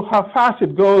tell you how fast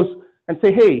it goes and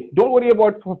say, hey, don't worry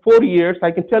about for 4 years.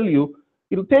 I can tell you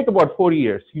it'll take about 4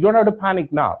 years. You don't have to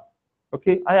panic now,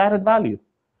 okay? I added value.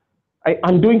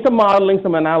 I'm doing some modeling,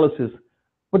 some analysis,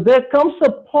 but there comes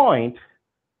a point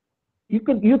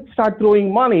you start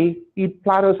throwing money, it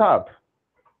plateaus out.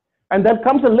 And then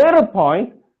comes a later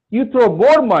point, you throw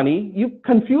more money, you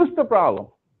confuse the problem.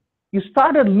 You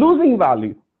started losing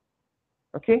value,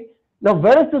 okay? Now,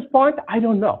 where is this point? I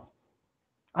don't know.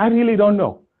 I really don't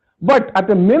know. But at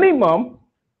the minimum,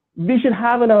 we should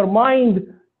have in our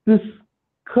mind this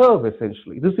curve,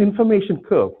 essentially, this information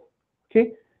curve,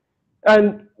 okay?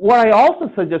 And what I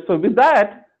also suggest, so with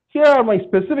that, here are my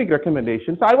specific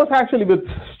recommendations. I was actually with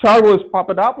Star Wars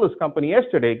Papadopoulos company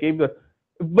yesterday, gave the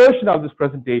version of this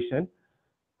presentation.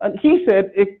 And he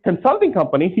said a consulting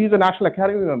company, he's a National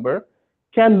Academy member,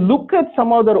 can look at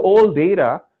some of their old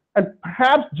data and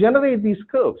perhaps generate these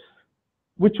curves,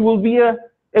 which will be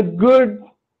a good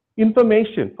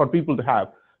information for people to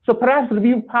have. So perhaps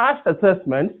review past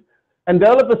assessments and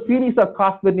develop a series of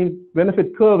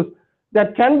cost-benefit curves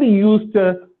that can be used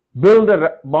to build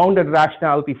a bounded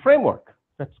rationality framework.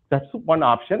 That's one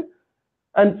option.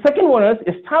 And second one is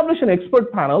establish an expert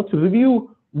panel to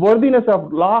review worthiness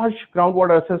of large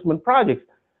groundwater assessment projects.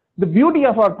 The beauty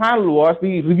of our panel was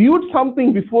we reviewed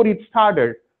something before it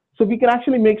started, so we can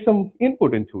actually make some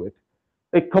input into it.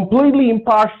 A completely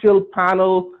impartial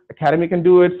panel, academy can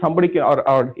do it, somebody can,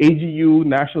 or AGU,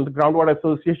 National Groundwater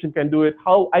Association can do it.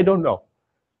 How? I don't know.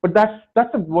 But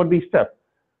that's a worthy step.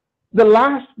 The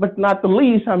last but not the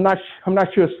least, I'm not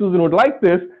sure Susan would like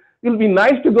this, it'll be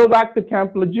nice to go back to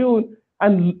Camp Lejeune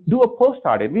and do a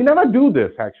post-audit. We never do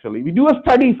this, actually. We do a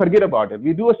study, forget about it.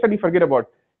 We do a study, forget about it.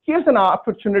 Here's an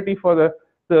opportunity for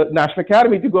the National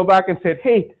Academy to go back and say,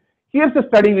 hey, here's the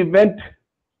study, we went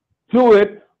through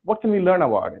it, what can we learn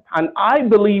about it? And I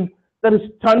believe there is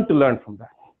a ton to learn from that.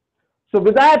 So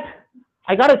with that,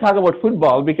 I got to talk about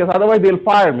football because otherwise they'll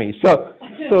fire me. So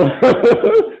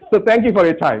thank you for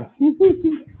your time.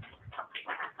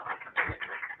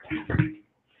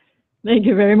 Thank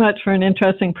you very much for an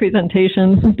interesting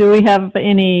presentation. Do we have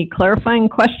any clarifying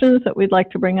questions that we'd like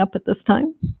to bring up at this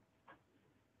time?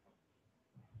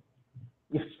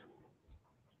 Yes.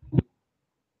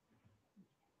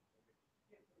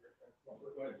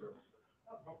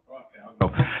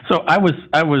 So I was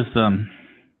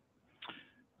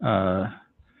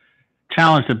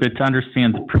challenged a bit to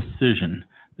understand the precision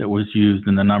that was used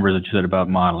in the number that you said about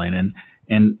modeling,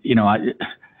 and you know,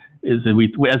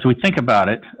 as we think about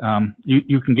it,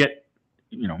 you can get,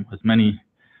 you know, as many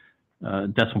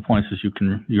decimal points as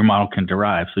your model can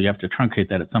derive. So you have to truncate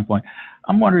that at some point.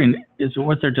 I'm wondering,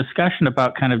 was there discussion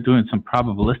about kind of doing some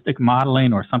probabilistic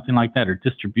modeling or something like that, or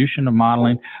distribution of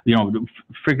modeling, you know,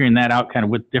 figuring that out kind of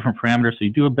with different parameters? So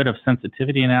you do a bit of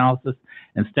sensitivity analysis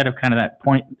instead of kind of that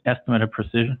point estimate of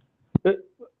precision?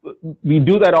 We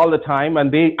do that all the time,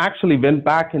 and they actually went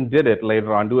back and did it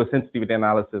later on, do a sensitivity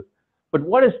analysis. But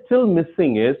what is still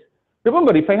missing is,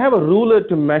 remember, if I have a ruler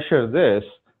to measure this,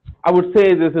 I would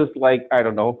say this is like, I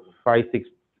don't know,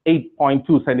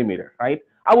 8.2 centimeter, right?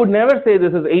 I would never say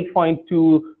this is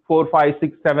 8.2, 4, 5,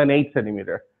 6, 7, 8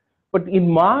 centimeter. But in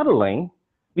modeling,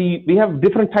 we have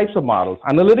different types of models.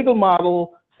 Analytical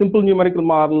model, simple numerical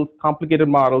models, complicated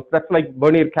models. That's like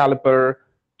vernier caliper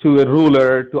to a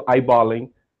ruler to eyeballing.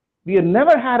 We have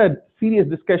never had a serious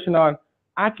discussion on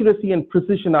accuracy and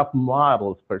precision of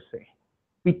models per se.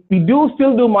 We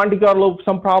still do Monte Carlo,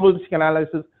 some probabilistic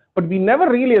analysis, but we never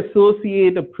really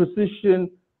associate a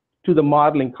precision to the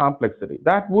modeling complexity.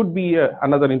 That would be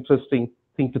another interesting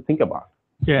thing to think about.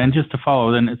 Yeah, and just to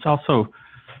follow, then it's also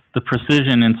the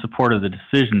precision in support of the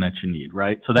decision that you need,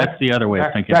 right? So that's the other way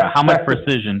of thinking about how much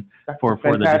precision for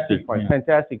the decision. Point, yeah.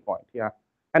 Fantastic point, yeah.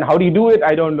 And how do you do it?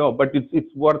 I don't know, but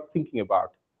it's worth thinking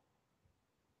about.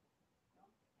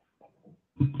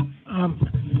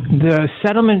 The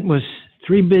settlement was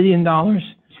 $3 billion.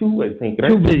 Two, I think,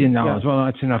 right? $2 billion. Yeah. Well,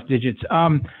 that's enough digits.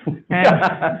 And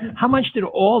how much did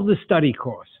all the study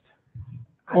cost?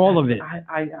 All of it?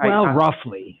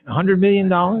 Roughly $100 million.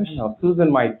 No,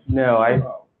 Susan might know. I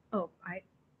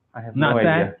have no idea.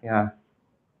 That? Yeah.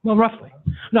 Well, roughly.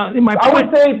 No, I would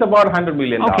say it's about $100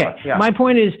 million. Okay. Yeah. My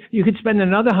point is, you could spend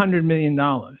another $100 million,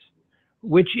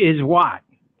 which is what?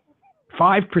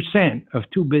 5% of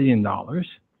 $2 billion.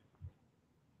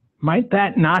 Might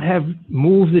that not have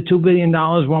moved the $2 billion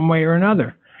one way or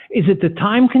another? Is it the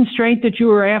time constraint that you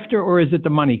were after, or is it the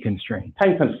money constraint?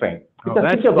 Time constraint. Oh, Because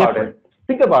that's think about different. it.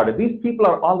 Think about it. These people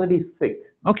are already sick.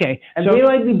 Okay. And so they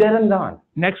might be dead and gone.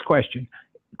 next question.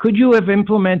 Could you have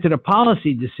implemented a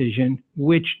policy decision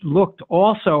which looked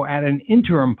also at an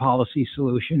interim policy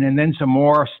solution and then some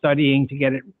more studying to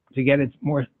get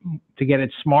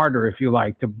it smarter, if you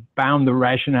like, to bound the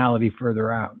rationality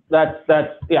further out?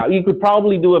 Yeah, you could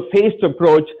probably do a phased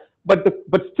approach, but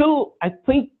still, I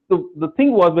think the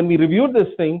thing was, when we reviewed this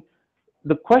thing,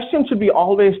 the question should be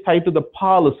always tied to the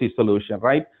policy solution,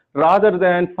 right? Rather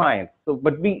than science. So,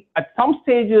 but at some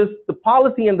stages, the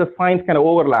policy and the science kind of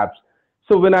overlaps.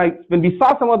 So when we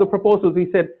saw some of the proposals,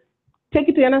 we said, take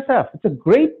it to NSF. It's a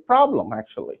great problem,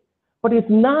 actually, but it's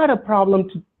not a problem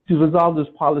to resolve this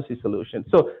policy solution.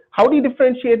 So how do you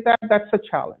differentiate that? That's a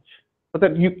challenge. But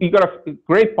that you got a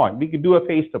great point. We could do a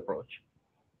phased approach.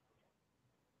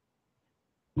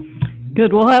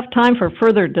 Good. We'll have time for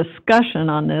further discussion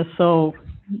on this. So,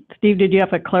 Steve, did you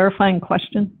have a clarifying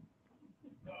question?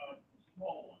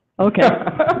 Okay.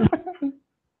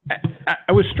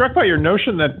 I was struck by your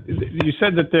notion that you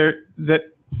said that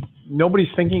nobody's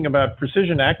thinking about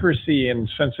precision, accuracy, and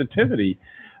sensitivity.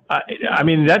 I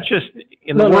mean, that's just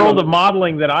in the world of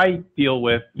modeling that I deal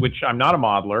with, which I'm not a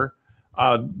modeler.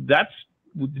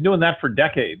 We've been doing that for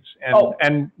decades,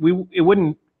 and it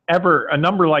wouldn't ever, a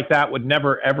number like that would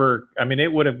never ever. I mean,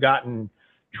 it would have gotten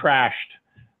trashed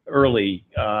early.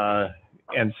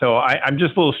 And so I'm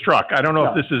just a little struck. I don't know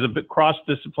if this is a bit cross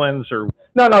disciplines or.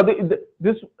 No.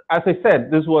 This, as I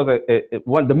said, this was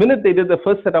the minute they did the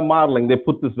first set of modeling, they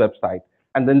put this website,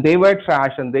 and then they were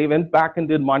trashed, and they went back and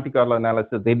did Monte Carlo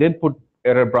analysis. They did put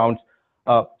error bounds.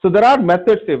 So there are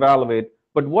methods to evaluate,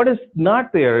 but what is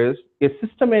not there is a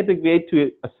systematic way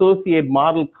to associate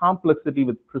model complexity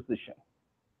with precision.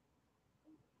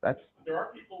 There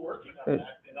are people working on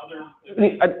that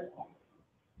in other.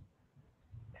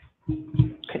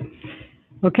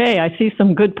 Okay, I see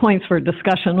some good points for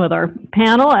discussion with our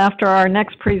panel after our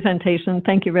next presentation.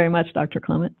 Thank you very much, Dr.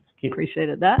 Clement.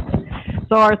 Appreciated that.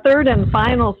 So our third and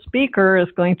final speaker is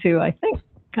going to, I think,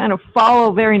 kind of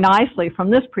follow very nicely from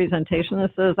this presentation.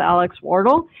 This is Alex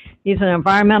Wardle. He's an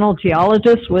environmental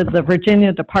geologist with the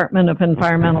Virginia Department of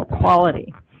Environmental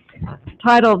Quality. The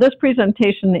title of this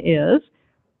presentation is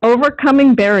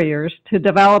Overcoming Barriers to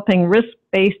Developing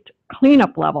Risk-Based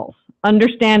Cleanup Levels,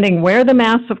 Understanding Where the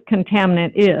Mass of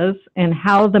Contaminant Is and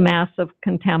How the Mass of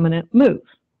Contaminant Moves.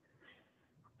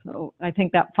 So I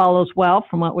think that follows well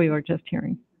from what we were just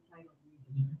hearing.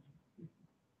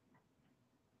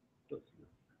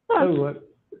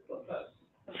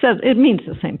 Says it means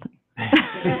the same thing.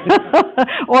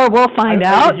 Or we'll find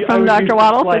out from Dr.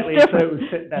 Waddle if it's different. So it would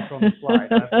fit better on the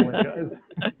slide. I apologize.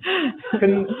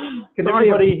 Can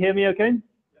everybody hear me okay?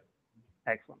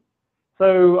 Excellent.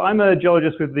 So I'm a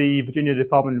geologist with the Virginia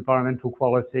Department of Environmental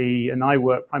Quality, and I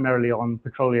work primarily on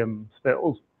petroleum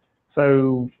spills.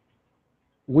 So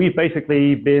we've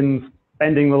basically been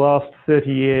spending the last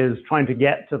 30 years trying to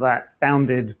get to that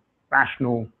bounded,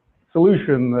 rational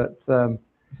solution that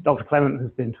Dr.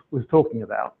 Clement was talking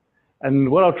about.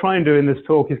 And what I'll try and do in this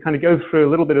talk is kind of go through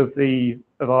a little bit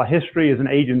of our history as an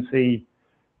agency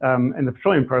in the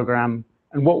petroleum program,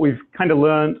 and what we've kind of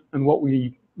learned and what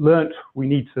we learnt we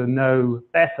need to know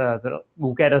better that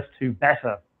will get us to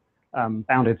better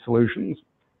bounded solutions.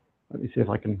 Let me see if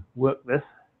I can work this.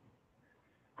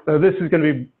 So this is going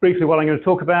to be briefly what I'm going to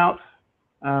talk about.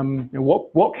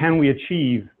 What can we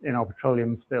achieve in our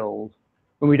petroleum spills?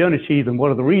 When we don't achieve them, what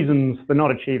are the reasons for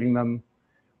not achieving them?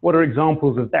 What are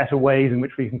examples of better ways in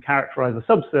which we can characterize the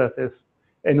subsurface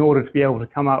in order to be able to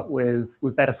come up with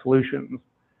better solutions?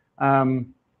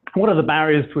 What are the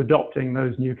barriers to adopting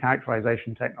those new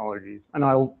characterization technologies? And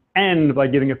I'll end by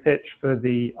giving a pitch for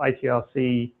the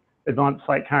ITRC Advanced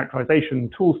Site Characterization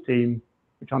Tools team,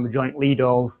 which I'm the joint lead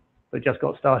of, that just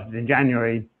got started in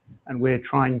January, and we're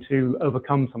trying to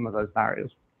overcome some of those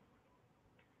barriers.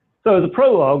 So as a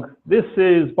prologue, this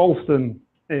is Ballston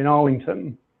in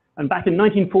Arlington. And back in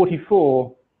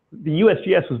 1944, the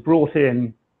USGS was brought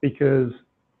in because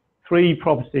 3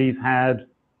 properties had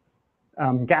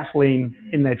gasoline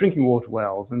in their drinking water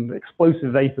wells and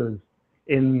explosive vapors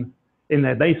in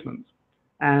their basements.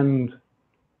 And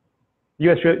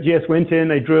USGS went in,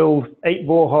 they drilled 8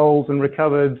 boreholes and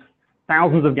recovered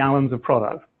thousands of gallons of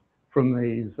product from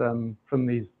these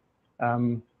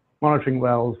monitoring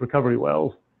wells, recovery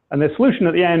wells. And their solution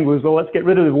at the end was, well, let's get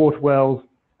rid of the water wells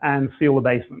and seal the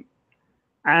basement.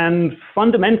 And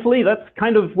fundamentally, that's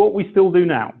kind of what we still do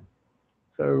now.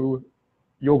 So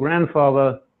your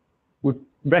grandfather would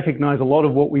recognize a lot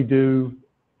of what we do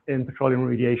in petroleum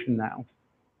remediation now.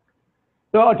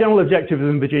 So our general objective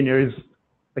in Virginia is,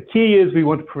 the key is we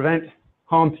want to prevent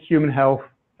harm to human health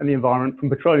and the environment from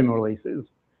petroleum releases.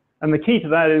 And the key to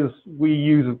that is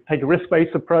we take a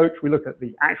risk-based approach. We look at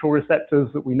the actual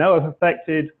receptors that we know are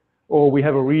affected, or we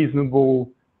have a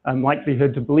reasonable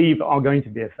likelihood to believe are going to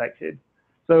be affected.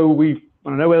 So we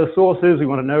want to know where the source is. We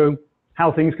want to know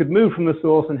how things could move from the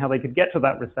source and how they could get to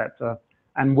that receptor,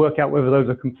 and work out whether those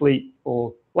are complete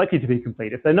or likely to be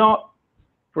complete. If they're not,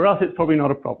 for us, it's probably not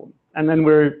a problem. And then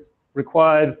we're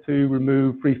required to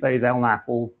remove free-phase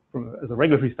LNAP as a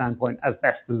regulatory standpoint as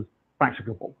best as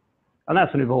practicable. And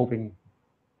that's an evolving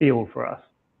field for us.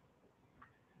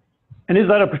 And is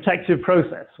that a protective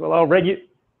process? Well,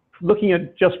 looking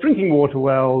at just drinking water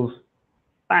wells,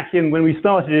 back when we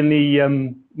started in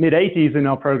the mid-80s in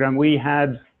our program, we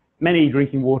had many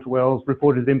drinking water wells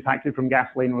reported as impacted from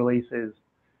gasoline releases.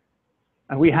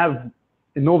 And we have,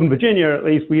 in Northern Virginia at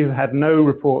least, we have had no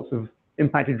reports of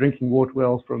impacted drinking water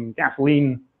wells from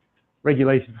gasoline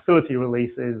regulated facility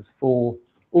releases for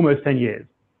almost 10 years.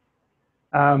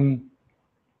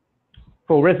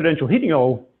 For residential heating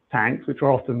oil tanks, which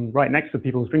are often right next to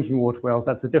people's drinking water wells,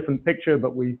 that's a different picture,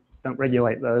 but we don't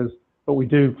regulate those, but we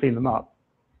do clean them up.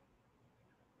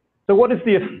 So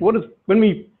when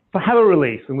we have a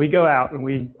release and we go out and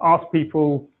we ask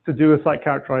people to do a site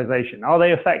characterization, are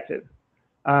they effective?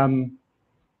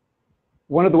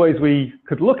 One of the ways we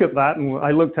could look at that, and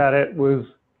I looked at it, was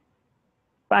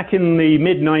back in the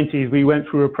mid-90s, we went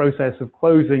through a process of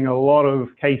closing a lot of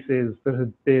cases that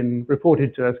had been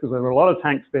reported to us because there were a lot of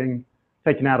tanks being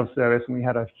taken out of service, and we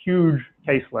had a huge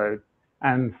caseload.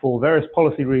 And for various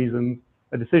policy reasons,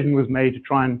 a decision was made to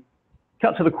try and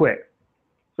cut to the quick.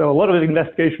 So a lot of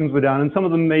investigations were done, and some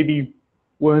of them maybe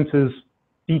weren't as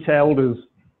detailed as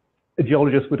a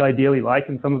geologist would ideally like,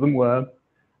 and some of them were.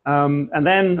 And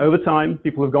then over time,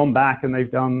 people have gone back and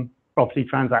they've done property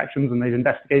transactions and they've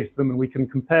investigated them, and we can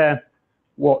compare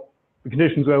what the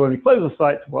conditions were when we closed the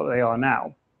site to what they are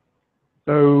now.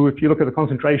 So if you look at the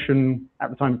concentration at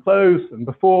the time we closed and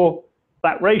before,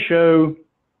 that ratio,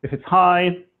 if it's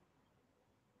high,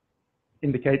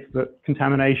 indicates that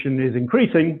contamination is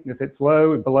increasing. If it's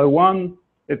low, below 1,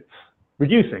 it's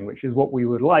reducing, which is what we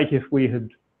would like if we had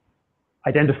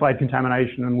identified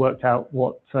contamination and worked out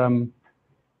what,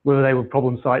 whether they were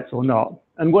problem sites or not.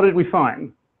 And what did we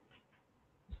find?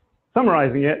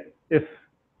 Summarizing it, if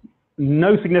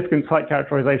no significant site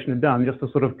characterization had done, just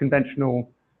a sort of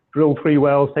conventional drill 3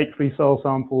 wells, take 3 soil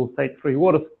samples, take 3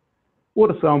 water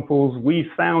samples, we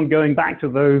found going back to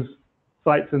those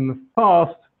sites in the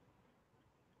past,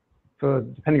 for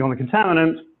depending on the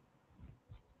contaminant,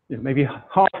 you know, maybe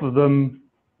half of them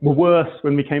were worse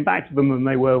when we came back to them than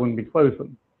they were when we closed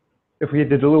them. If we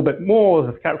did a little bit more,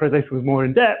 if the characterization was more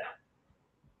in depth,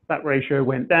 that ratio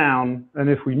went down. And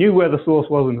if we knew where the source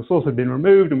was and the source had been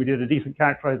removed and we did a decent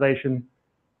characterization,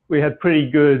 we had pretty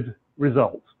good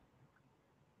results.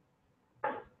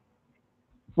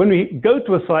 When we go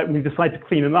to a site and we decide to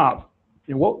clean them up,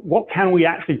 you know, what can we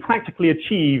actually practically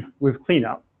achieve with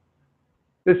cleanup?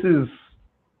 This is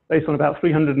based on about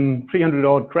 300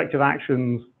 odd corrective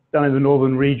actions done in the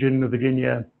northern region of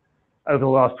Virginia over the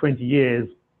last 20 years.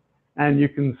 And you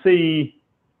can see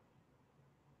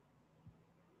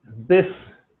this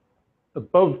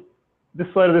above this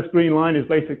side of this green line is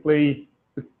basically,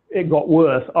 it got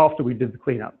worse after we did the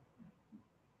cleanup.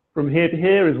 From here to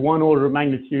here is 1 order of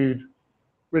magnitude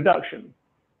reduction.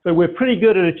 So we're pretty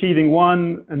good at achieving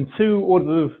 1 and 2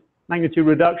 orders of magnitude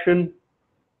reduction,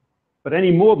 but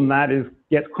any more than that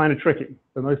gets kind of tricky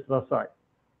for most of our sites.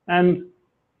 And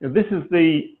you know, this is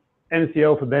the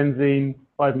MCL for benzene,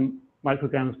 5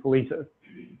 micrograms per liter.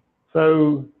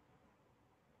 So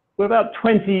we're about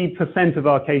 20% of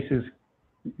our cases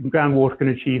groundwater could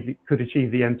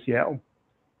achieve the MCL.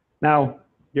 Now,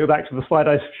 go back to the slide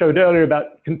I showed earlier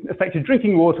about affected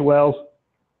drinking water wells.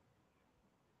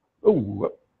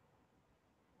 Oh,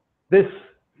 this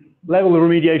level of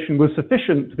remediation was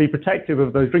sufficient to be protective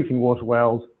of those drinking water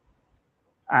wells.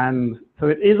 And so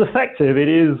it is effective, it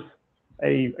is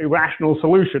a rational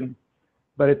solution,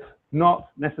 but it's not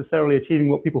necessarily achieving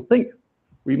what people think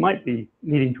we might be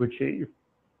needing to achieve.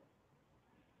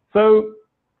 So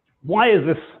why is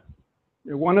this?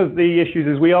 One of the issues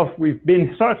is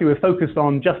historically we're focused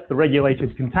on just the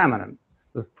regulated contaminant,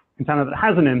 the contaminant that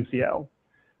has an MCL.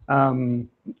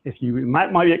 If you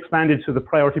might be expanded to the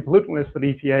priority pollutant list that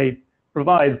EPA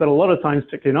provides, but a lot of times,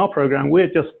 particularly in our program, we're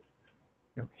just,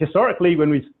 you know, historically when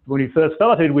we first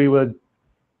started, we were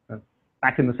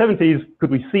back in the 70s,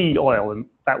 could we see oil? And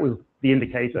that was the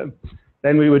indicator.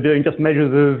 Then we were doing just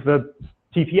measures of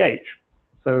TPH.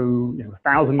 So, you know,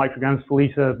 1,000 micrograms per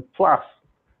liter plus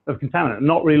of contaminant,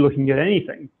 not really looking at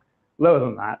anything lower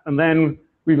than that. And then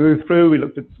we moved through, we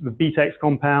looked at the BTEX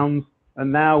compounds,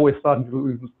 and now we're starting to,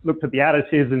 we've looked at the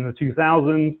additives in the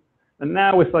 2000s, and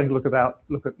now we're starting to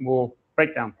look at more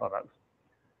breakdown products.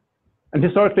 And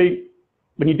historically,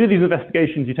 when you do these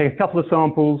investigations, you take a couple of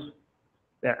samples,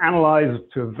 they're analyzed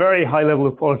to a very high level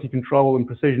of quality control and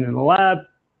precision in the lab,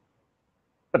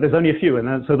 but there's only a few,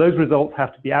 and so those results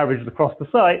have to be averaged across the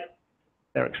site.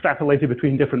 They're extrapolated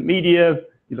between different media.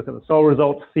 You look at the soil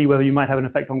results to see whether you might have an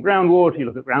effect on groundwater. You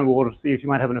look at groundwater to see if you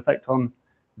might have an effect on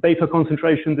vapor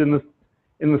concentrations in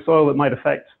the soil that might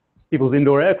affect people's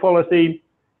indoor air quality.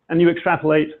 And you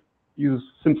extrapolate, use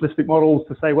simplistic models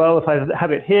to say, well, if I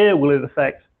have it here, will it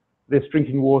affect this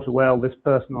drinking water well, this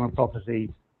person on a property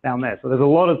down there? So there's a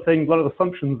lot of things, a lot of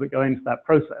assumptions that go into that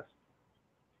process.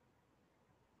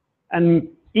 And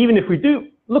even if we do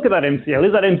look at that MCL,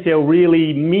 is that MCL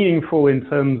really meaningful in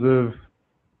terms of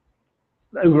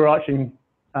overarching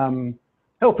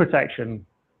health protection?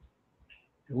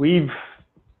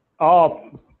 Our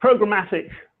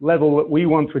programmatic level that we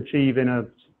want to achieve in a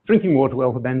drinking water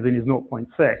well for benzene is 0.6.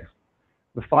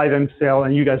 The 5 MCL,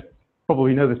 and you guys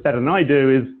probably know this better than I do,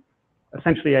 is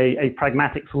essentially a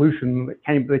pragmatic solution that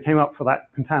came up for that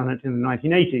contaminant in the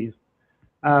 1980s.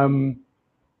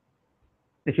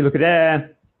 If you look at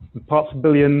air, the parts per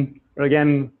billion are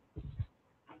again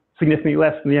significantly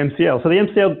less than the MCL. So the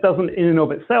MCL doesn't in and of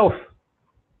itself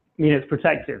mean it's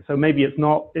protective. So maybe it's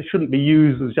not, it shouldn't be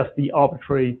used as just the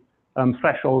arbitrary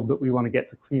threshold that we want to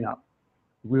get to clean up.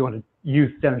 We want to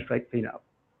use to demonstrate cleanup.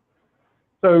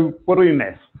 So what do we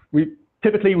miss?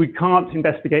 Typically, we can't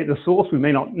investigate the source. We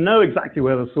may not know exactly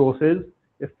where the source is.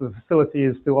 If the facility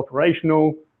is still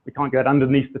operational, we can't get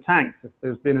underneath the tanks. If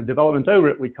there's been a development over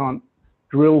it, we can't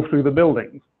drill through the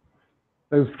buildings.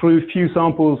 Those few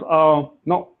samples are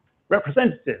not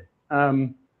representative.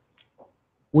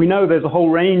 We know there's a whole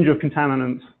range of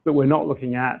contaminants that we're not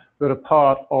looking at that are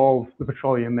part of the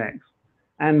petroleum mix.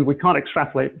 And we can't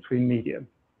extrapolate between media.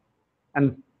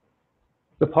 And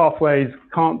the pathways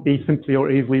can't be simply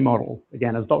or easily modeled,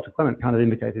 again, as Dr. Clement kind of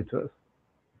indicated to us.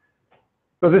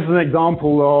 So this is an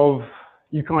example of,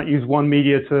 you can't use one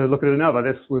media to look at another.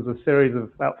 This was a series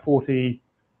of about 40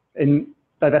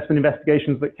 divestment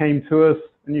investigations that came to us.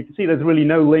 And you can see there's really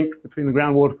no link between the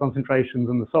groundwater concentrations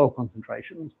and the soil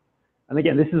concentrations. And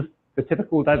again, this is the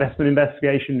typical divestment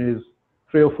investigation is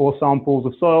 3 or 4 samples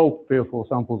of soil, 3 or 4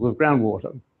 samples of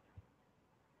groundwater.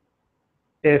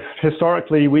 If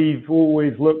historically we've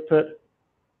always looked at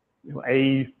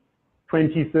a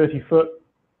 20, 30 foot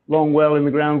long well in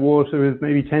the groundwater with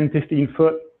maybe 10, 15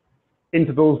 foot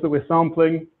intervals that we're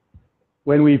sampling,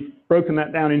 when we've broken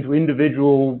that down into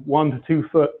individual 1 to 2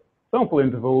 foot sample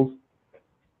intervals,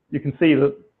 you can see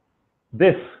that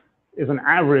this is an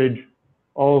average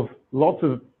of lots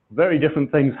of very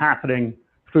different things happening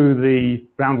through the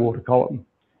groundwater column.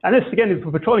 And this, again, is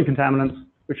for petroleum contaminants,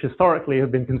 which historically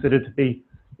have been considered to be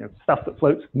stuff that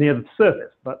floats near the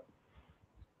surface. But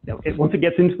once it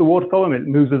gets into the water column, it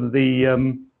moves with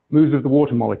the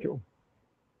water molecule.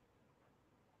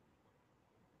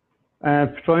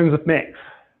 Petroleums of mix,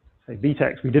 say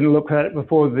VTEX, we didn't look at it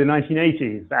before the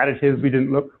 1980s. Additives, we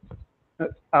didn't look at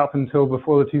up until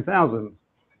before the 2000s.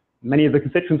 Many of the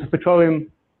constituents of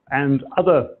petroleum and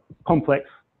other complex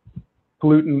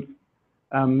pollutant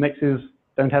mixes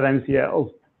don't have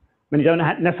MCLs. Many don't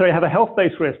necessarily have a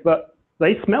health-based risk, but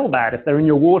they smell bad if they're in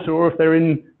your water or if they're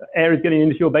in areas getting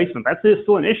into your basement. That's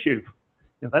still an issue.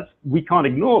 We can't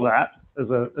ignore that as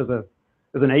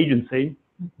an agency,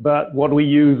 but what do we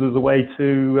use as a way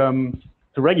to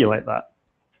regulate that?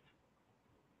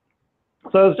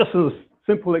 So it's just a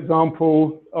simple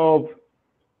example of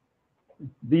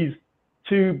these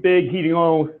 2 big heating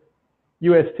oil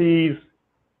USTs,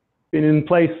 been in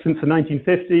place since the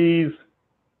 1950s.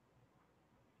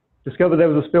 Discovered there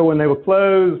was a spill when they were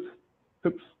closed.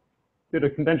 Did a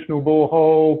conventional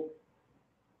borehole,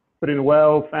 put in a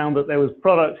well, found that there was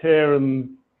product here and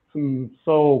some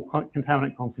soil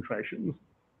contaminant concentrations.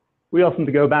 We asked them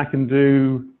to go back and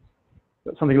do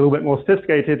something a little bit more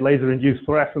sophisticated, laser-induced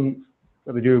fluorescence,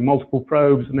 where they do multiple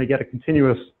probes and they get a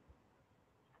continuous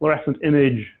fluorescent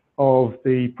image of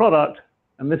the product.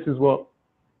 And this is what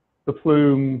the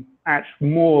plume actually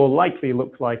more likely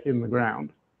looks like in the ground.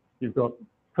 You've got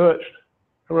perched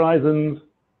horizons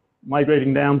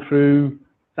migrating down through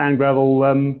sand gravel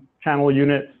channel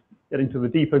units, getting to the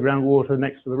deeper groundwater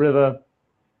next to the river,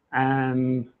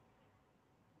 and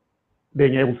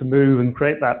being able to move and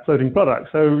create that floating product.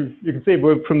 So you can see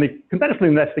from the conventional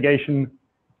investigation,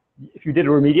 if you did a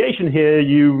remediation here,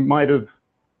 you might have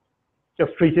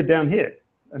just treated down here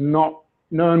and not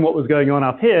known what was going on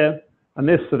up here. And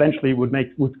this eventually would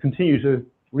continue to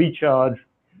recharge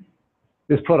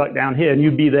this product down here, and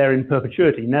you'd be there in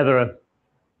perpetuity, never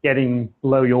getting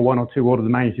below your 1 or 2 orders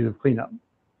of magnitude of cleanup.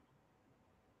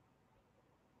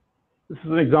 This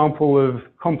is an example of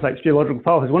complex geological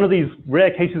pathways. One of these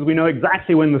rare cases, we know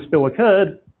exactly when the spill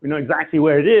occurred, we know exactly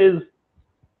where it is,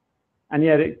 and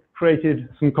yet it created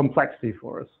some complexity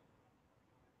for us.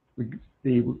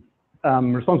 The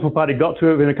responsible party got to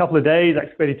it within a couple of days,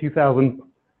 excavated 2,000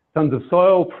 tons of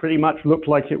soil, pretty much looked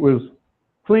like it was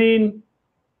clean.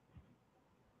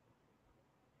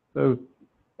 So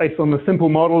based on the simple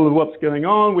model of what's going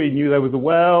on, we knew there was a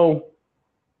well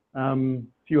a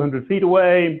few hundred feet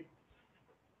away.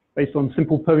 Based on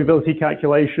simple permeability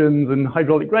calculations and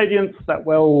hydraulic gradients, that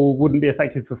well wouldn't be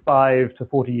affected for 5 to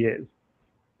 40 years.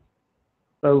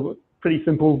 So pretty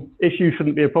simple issue,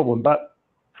 shouldn't be a problem. But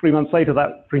 3 months later,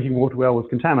 that drinking water well was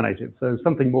contaminated. So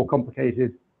something more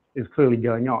complicated is clearly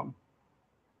going on.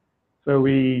 So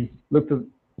we looked at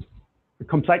the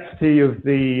complexity of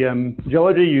the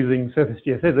geology using surface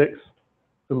geophysics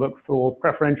to look for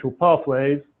preferential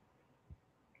pathways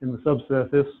in the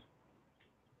subsurface.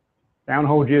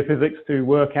 Downhole geophysics to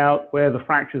work out where the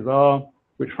fractures are,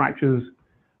 which fractures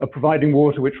are providing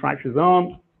water, which fractures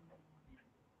aren't.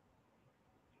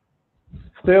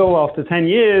 Still, after 10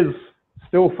 years,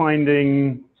 still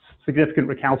finding significant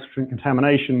recalcitrant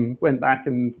contamination, went back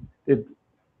and did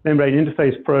membrane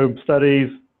interface probe studies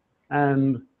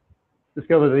and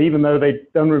discovered that even though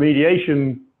they'd done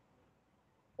remediation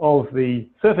of the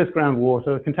surface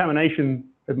groundwater, contamination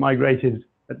had migrated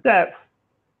at depth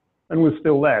and was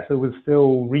still there. So it was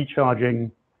still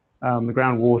recharging the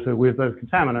groundwater with those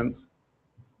contaminants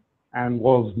and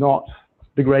was not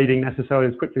degrading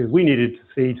necessarily as quickly as we needed to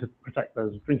see to protect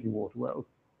those drinking water wells.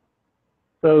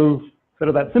 So sort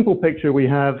of that simple picture, we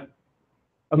have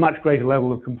a much greater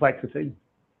level of complexity.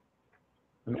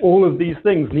 And all of these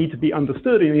things need to be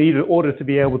understood in order to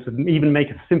be able to even make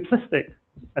a simplistic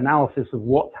analysis of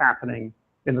what's happening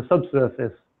in the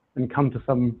subsurface and come to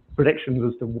some predictions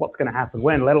as to what's going to happen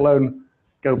when, let alone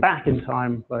go back in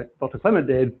time like Dr. Clement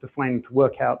did to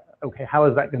work out, okay, how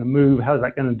is that going to move? How is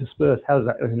that going to disperse? How is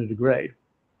that going to degrade?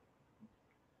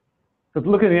 So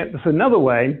looking at this another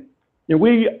way,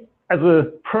 we as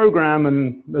a program,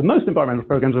 and most environmental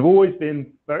programs have always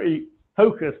been very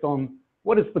focused on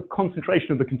what is the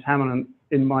concentration of the contaminant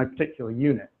in my particular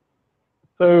unit.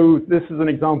 So this is an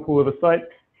example of a site.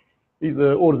 These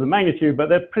are orders of magnitude, but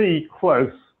they're pretty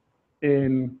close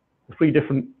in the 3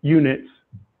 different units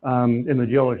in the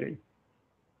geology.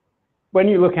 When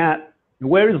you look at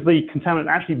where is the contaminant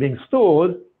actually being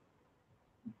stored,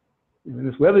 in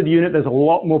this weathered unit, there's a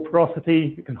lot more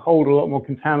porosity. It can hold a lot more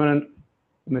contaminant.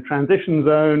 In the transition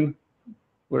zone,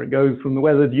 where it goes from the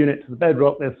weathered unit to the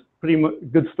bedrock, there's pretty much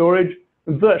good storage,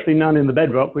 and virtually none in the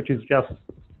bedrock, which is just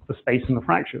the space and the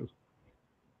fractures.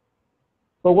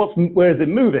 But where is it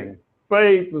moving?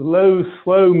 Very low,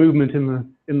 slow movement in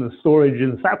the storage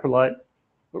in the saprolite,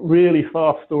 but really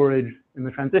fast storage in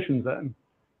the transition zone.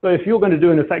 So if you're going to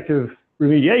do an effective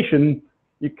remediation,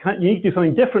 you need to do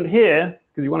something different here,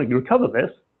 because you want to recover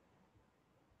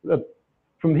this,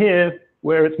 from here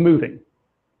where it's moving.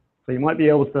 So you might be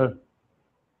able to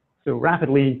still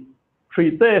rapidly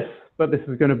treat this, but this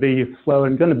is going to be slow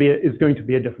and is going to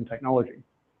be a different technology.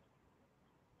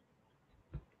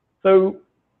 So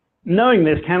knowing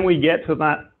this, can we get to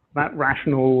that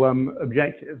rational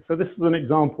objective? So this is an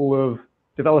example of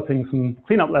developing some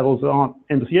cleanup levels that aren't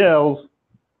MCLs,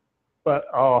 but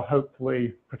are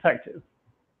hopefully protective.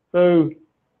 So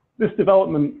this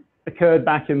development occurred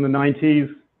back in the 90s,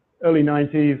 early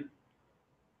 90s.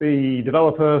 The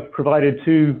developer provided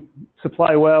 2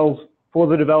 supply wells for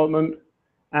the development,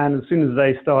 and as soon as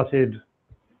they started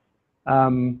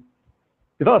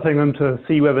developing them to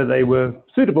see whether they were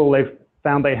suitable, they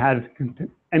found they had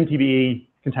MTBE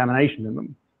contamination in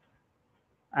them.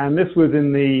 And this was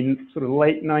in the sort of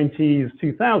late 90s,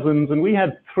 2000s, and we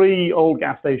had 3 old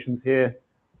gas stations here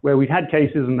where we had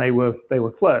cases and they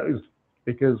were closed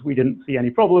because we didn't see any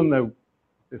problem.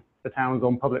 The town was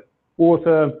on public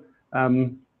water,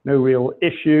 no real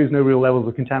issues, no real levels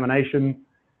of contamination.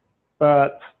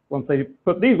 But once they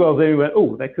put these wells in, we went,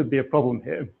 oh, there could be a problem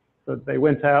here. So they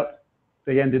went out,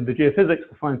 they ended the geophysics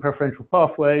to find preferential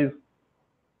pathways.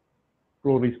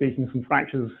 Broadly speaking, some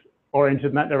fractures oriented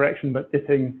in that direction, but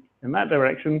dipping in that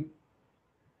direction.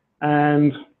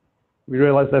 And we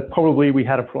realized that probably we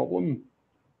had a problem,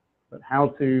 but how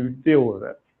to deal with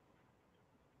it.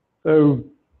 So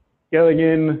going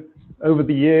in over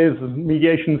the years, as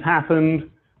mediations happened,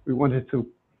 we wanted to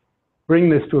bring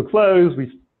this to a close.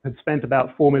 We had spent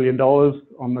about $4 million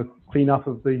on the cleanup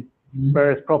of the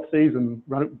various properties, and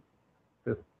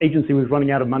the agency was running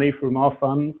out of money from our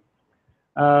funds.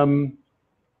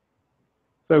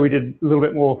 So we did a little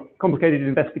bit more complicated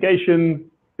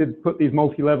investigation, did put these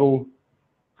multi-level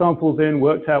samples in,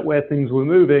 worked out where things were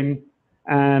moving,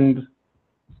 and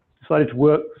decided to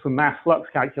work some mass flux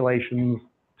calculations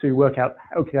to work out,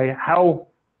 okay,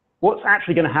 what's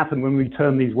actually going to happen when we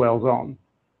turn these wells on?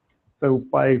 So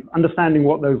by understanding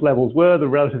what those levels were, the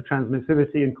relative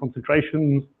transmissivity and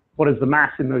concentrations, what is the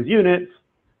mass in those units,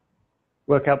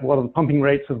 work out what are the pumping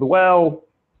rates of the well.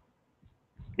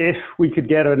 If we could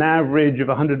get an average of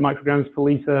 100 micrograms per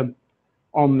liter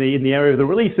in the area of the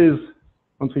releases,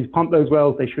 once we pump those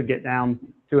wells, they should get down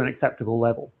to an acceptable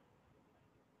level.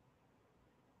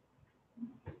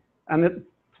 And it's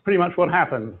pretty much what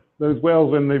happened. Those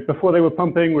wells, before they were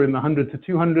pumping, were in the 100 to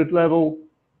 200 level.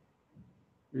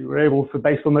 We were able to,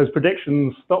 based on those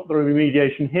predictions, stop the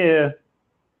remediation here.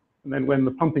 And then when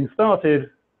the pumping started,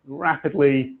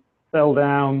 rapidly fell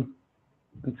down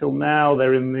until now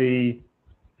they're in the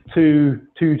 2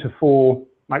 to 4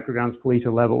 micrograms per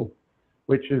liter level,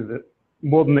 which is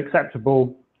more than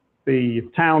acceptable. The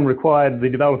town required the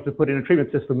developer to put in a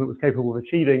treatment system that was capable of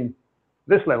achieving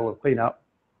this level of cleanup.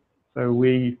 So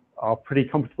we are pretty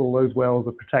comfortable those wells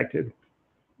are protected.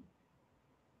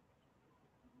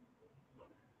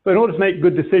 So in order to make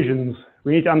good decisions,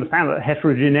 we need to understand that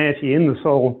heterogeneity in the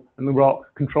soil and the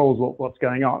rock controls what's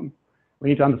going on. We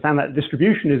need to understand that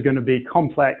distribution is going to be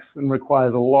complex and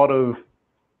requires a lot of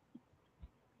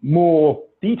more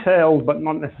detailed, but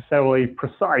not necessarily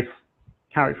precise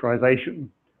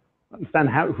characterization.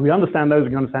 If we understand those, we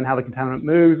can understand how the contaminant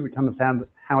moves, we can understand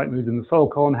how it moves in the soil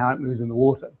column, how it moves in the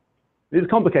water. It is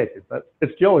complicated, but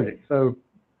it's geology, so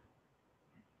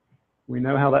we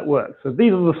know how that works. So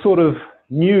these are the sort of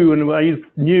new, and I use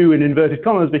new in inverted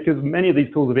commas because many of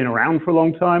these tools have been around for a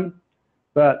long time,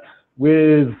 but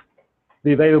with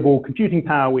the available computing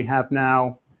power we have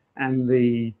now and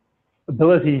the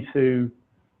ability to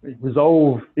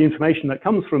resolve the information that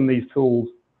comes from these tools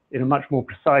in a much more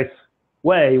precise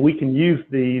way, we can use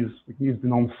these, we can use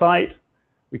them on site,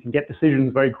 we can get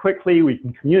decisions very quickly, we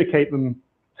can communicate them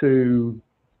to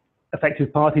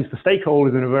affected parties, to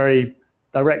stakeholders in a very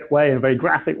direct way, in a very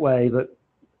graphic way that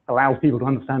allows people to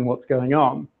understand what's going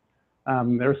on.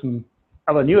 There are some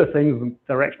other newer things,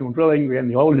 directional drilling. Again,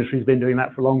 the oil industry has been doing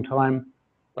that for a long time,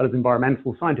 but as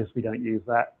environmental scientists, we don't use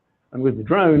that. And with the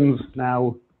drones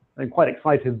now, I'm quite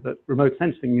excited that remote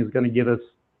sensing is going to give us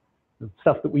the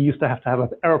stuff that we used to have an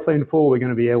aeroplane for, we're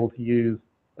going to be able to use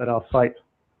at our site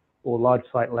or large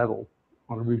site level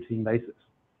on a routine basis.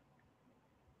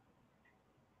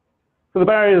 So the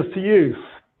barriers to use.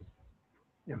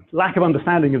 Lack of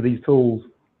understanding of these tools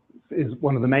is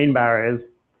one of the main barriers.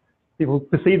 People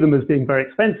perceive them as being very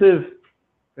expensive,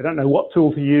 they don't know what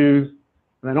tool to use, and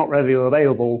they're not readily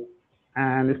available,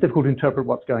 and it's difficult to interpret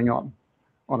what's going on.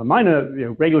 On a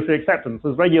minor regulatory acceptance,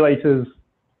 as regulators,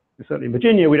 certainly in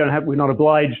Virginia, we're not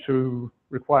obliged to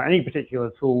require any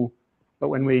particular tool, but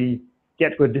when we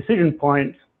get to a decision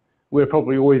point, we're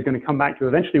probably always going to come back to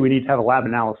eventually we need to have a lab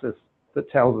analysis that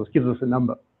gives us a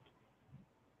number.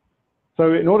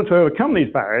 So in order to overcome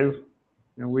these barriers,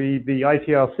 the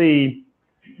ITRC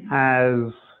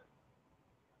has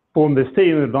formed this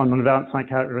team on advanced site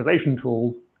characterization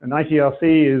tools. And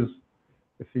ITRC is,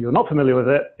 if you're not familiar with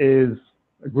it, is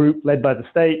a group led by the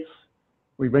states.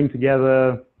 We bring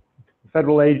together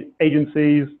federal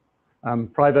agencies,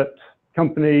 private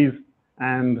companies,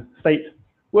 and state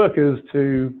workers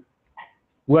to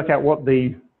work out what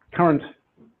the current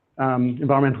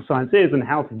environmental science is and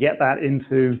how to get that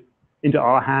into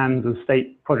our hands as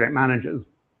state project managers.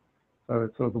 So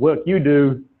it's sort of the work you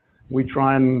do, we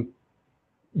try and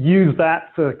use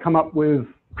that to come up with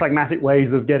pragmatic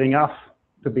ways of getting us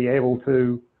to be able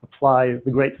to apply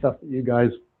the great stuff that you guys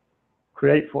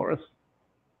create for us.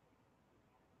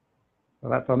 So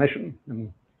that's our mission.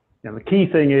 And the key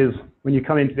thing is when you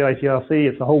come into the ITRC,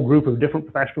 it's a whole group of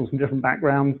different professionals from different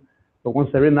backgrounds. But once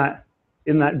they're in that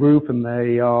group and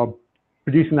they are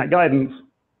producing that guidance,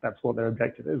 that's what their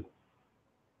objective is.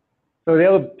 So the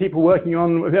other people working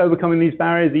on overcoming these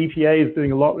barriers, the EPA is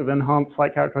doing a lot with enhanced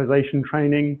site characterization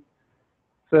training.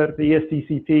 So the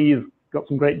ESTCP has got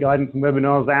some great guidance and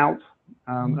webinars out.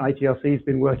 ITRC has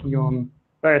been working on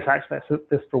various aspects of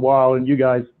this for a while, and you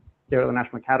guys here at the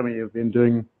National Academy have been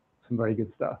doing some very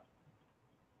good stuff.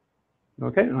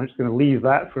 Okay, and I'm just going to leave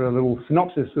that for a little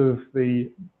synopsis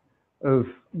of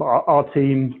our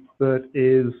team that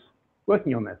is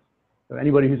working on this. So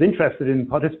anybody who's interested in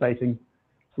participating,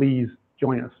 please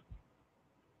join us.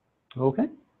 Okay.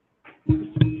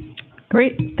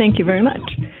 Great, thank you very much.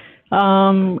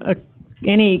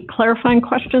 Any clarifying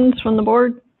questions from the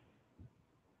board?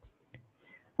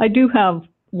 I do have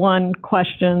one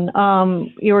question.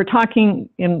 You were talking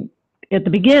at the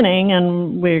beginning,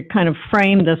 and we kind of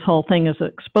framed this whole thing as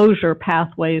exposure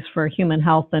pathways for human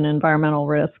health and environmental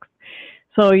risks.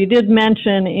 So you did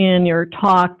mention in your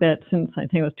talk that since I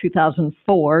think it was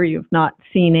 2004, you've not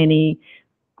seen any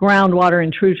groundwater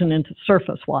intrusion into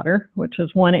surface water, which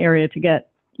is one area to get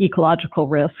ecological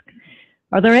risk.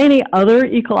 Are there any other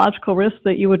ecological risks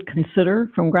that you would consider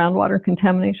from groundwater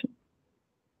contamination?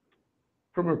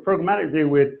 From a programmatic view,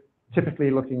 we're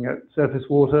typically looking at surface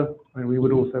water. I mean, we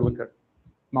would also look at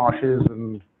marshes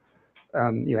and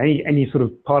any sort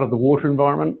of part of the water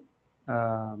environment.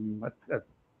 I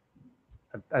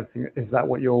think, is that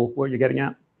what you're getting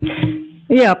at?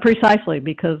 Yeah, precisely,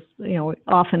 because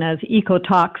often as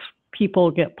ecotalks,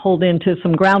 people get pulled into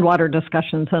some groundwater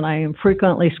discussions, and I am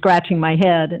frequently scratching my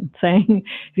head and saying,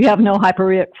 if you have no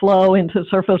hyporheic flow into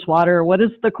surface water, what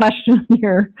is the question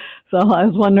here? So I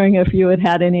was wondering if you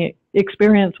had any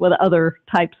experience with other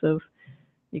types of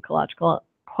ecological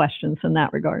questions in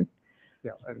that regard.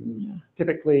 Yeah,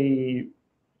 typically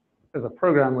as a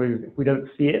program, if we don't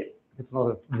see it, if it's not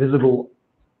a visible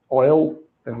oil,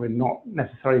 then we're not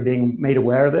necessarily being made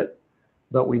aware of it.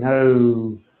 But we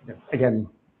know, again,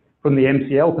 from the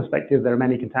MCL perspective, there are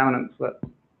many contaminants that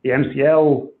the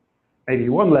MCL may be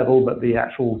one level, but the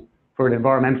actual, for an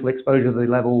environmental exposure, the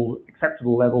level,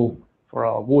 acceptable level for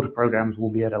our water programs will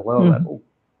be at a lower level.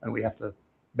 And we have to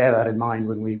bear that in mind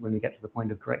when we get to the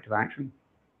point of corrective action.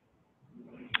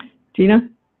 Gina?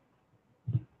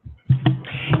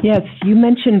 Yes, you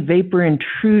mentioned vapor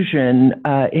intrusion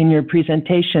in your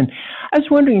presentation. I was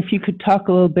wondering if you could talk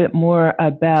a little bit more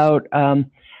about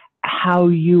how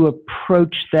you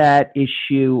approach that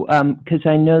issue, because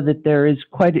I know that there is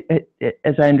quite,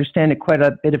 as I understand it, quite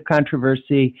a bit of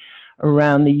controversy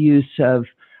around the use of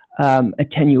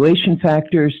attenuation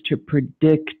factors to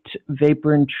predict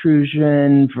vapor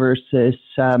intrusion versus,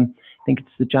 I think it's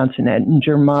the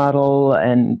Johnson-Ettinger model,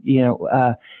 and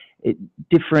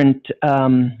different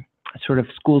sort of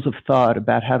schools of thought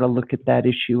about how to look at that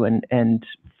issue and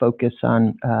focus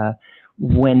on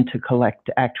when to collect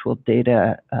actual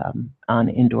data on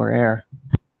indoor air.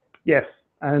 Yes,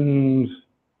 and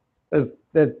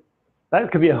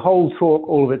that could be a whole talk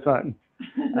all of its own,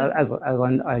 as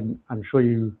I'm sure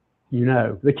you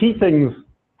know. The key things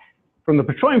from the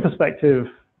petroleum perspective,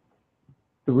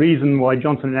 the reason why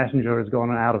Johnson and Ettinger has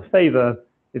gone out of favor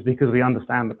is because we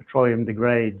understand that petroleum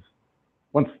degrades.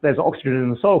 Once there's oxygen in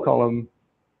the soil column,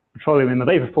 petroleum in the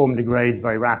vapor form degrades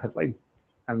very rapidly.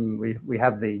 And we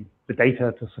have the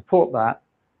data to support that.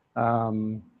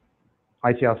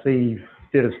 ITRC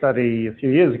did a study a few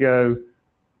years ago,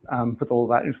 put all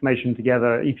that information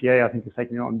together. EPA, I think, is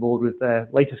taking it on board with their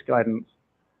latest guidance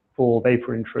for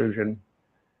vapor intrusion.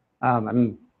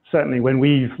 And certainly when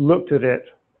we've looked at it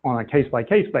on a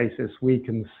case-by-case basis, we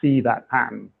can see that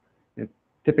pattern.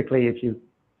 Typically,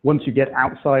 once you get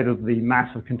outside of the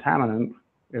mass of contaminant,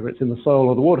 if it's in the soil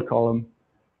or the water column,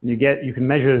 and you can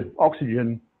measure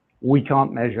oxygen, we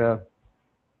can't measure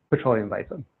petroleum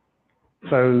vapor.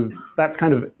 So that's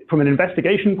kind of, from an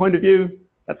investigation point of view,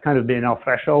 that's kind of been our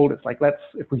threshold. It's like,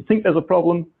 if we think there's a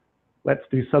problem, let's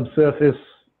do subsurface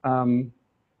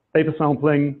vapor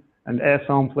sampling and air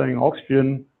sampling,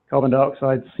 oxygen, carbon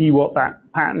dioxide, see what that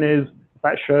pattern is. If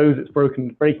that shows it's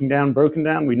breaking down,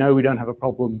 we know we don't have a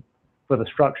problem for the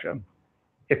structure.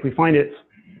 If we find it's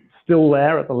still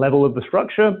there at the level of the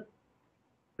structure,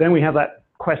 then we have that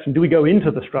question, do we go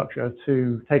into the structure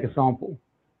to take a sample?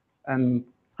 And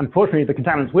unfortunately, the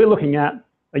contaminants we're looking at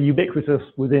are ubiquitous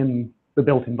within the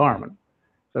built environment.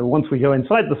 So once we go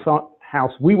inside the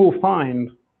house, we will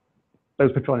find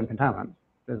those petroleum contaminants.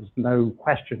 There's no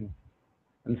question.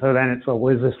 And so then it's, well,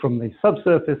 is this from the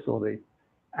subsurface or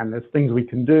and there's things we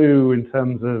can do in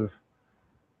terms of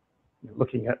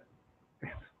looking at,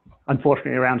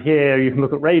 unfortunately around here, you can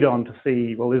look at radon to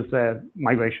see, well, is there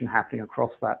migration happening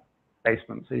across that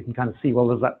basement? So you can kind of see, well,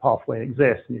 does that pathway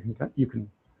exist? And you can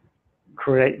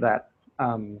create that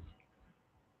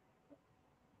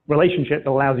relationship that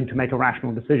allows you to make a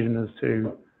rational decision as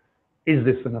to, is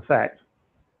this an effect?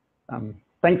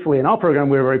 Thankfully, in our program,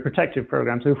 we're a very protective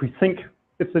program. So if we think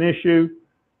it's an issue,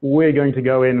 we're going to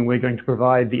go in and we're going to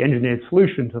provide the engineered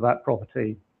solution to that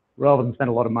property rather than spend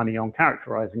a lot of money on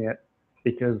characterizing it,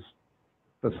 because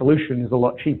the solution is a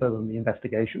lot cheaper than the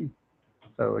investigation.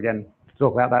 So again, to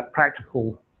talk about that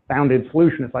practical bounded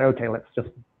solution, it's like, okay, let's just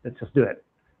do it.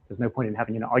 There's no point in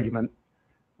having an argument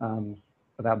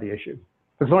about the issue.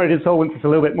 For fluorinated solvents, it's a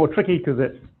little bit more tricky because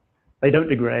they don't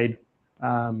degrade.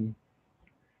 So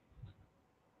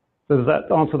does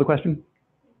that answer the question?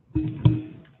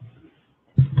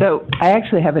 So I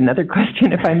actually have another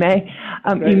question, if I may.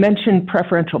 You mentioned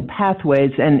preferential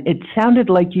pathways, and it sounded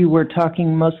like you were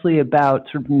talking mostly about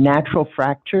sort of natural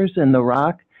fractures in the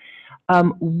rock.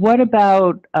 What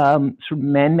about sort of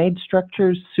man-made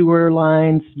structures, sewer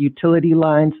lines, utility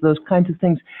lines, those kinds of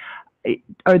things?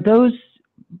 Are those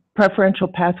preferential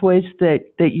pathways that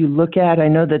you look at? I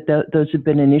know that those have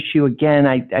been an issue. Again,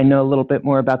 I know a little bit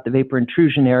more about the vapor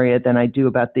intrusion area than I do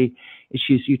about the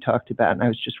issues you talked about, and I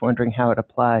was just wondering how it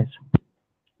applies.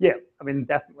 Yeah, I mean,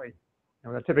 definitely.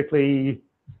 Typically,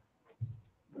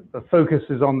 the focus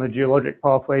is on the geologic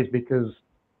pathways because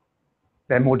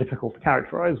they're more difficult to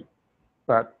characterize.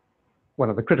 But one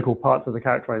of the critical parts of the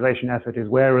characterization effort is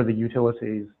where are the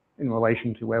utilities in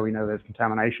relation to where we know there's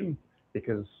contamination?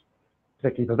 Because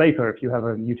particularly for vapor, if you have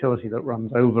a utility that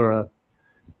runs over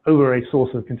a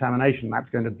source of contamination, that's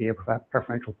going to be a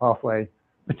preferential pathway,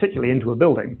 particularly into a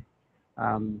building.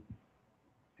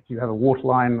 If you have a water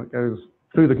line that goes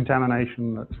through the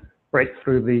contamination, that breaks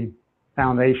through the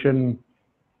foundation,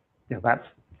 that's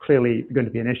clearly going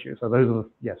to be an issue. So those are,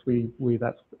 yes,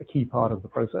 that's a key part of the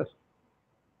process.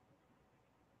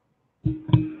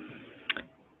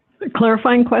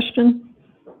 Clarifying question?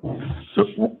 So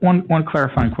one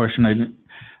clarifying question.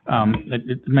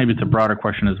 Maybe it's a broader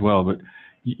question as well, but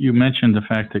you mentioned the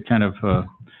fact that kind of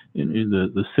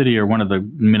the city or one of the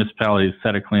municipalities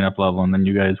set a cleanup level, and then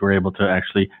you guys were able to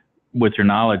actually, with your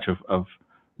knowledge of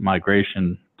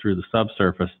migration through the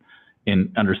subsurface,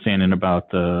 in understanding about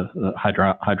the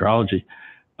hydrology,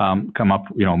 come up,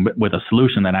 with a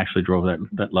solution that actually drove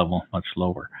that level much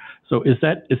lower. So is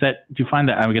that do you find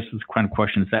that, I guess it's kind of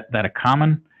question, is that a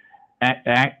common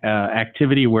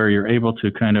activity where you're able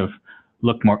to kind of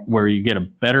look more, where you get a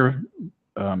better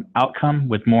outcome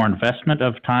with more investment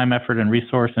of time, effort, and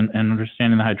resource and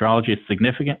understanding the hydrology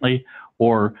significantly,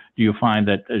 Or do you find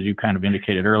that, as you kind of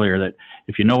indicated earlier, that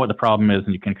if you know what the problem is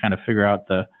and you can kind of figure out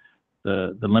the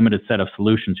limited set of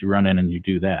solutions, you run in and you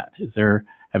do that?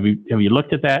 Have you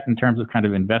looked at that in terms of kind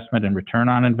of investment and return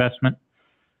on investment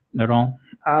at all?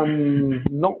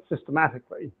 Not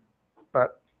systematically,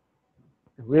 but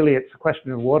really it's a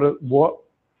question of what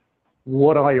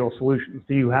are your solutions?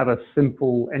 Do you have a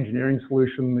simple engineering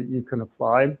solution that you can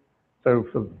apply? So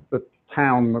for the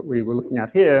town that we were looking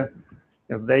at here,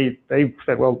 you know, they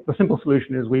said, well, the simple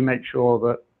solution is we make sure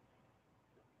that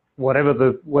whatever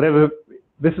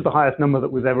this is the highest number that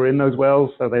was ever in those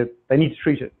wells, so they need to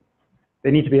treat it.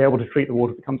 They need to be able to treat the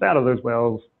water that comes out of those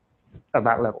wells at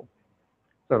that level.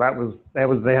 So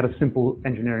they had a simple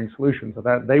engineering solution, so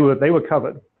that they were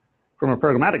covered. From a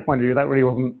programmatic point of view, that really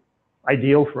wasn't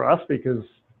ideal for us because,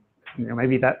 you know,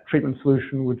 maybe that treatment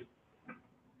solution would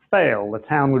fail. The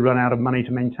town would run out of money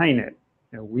to maintain it.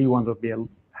 You know, we wanted to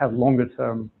have longer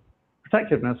term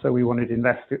protectiveness, so we wanted to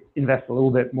invest a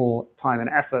little bit more time and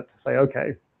effort to say,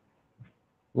 okay,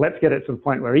 let's get it to the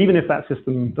point where even if that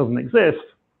system doesn't exist,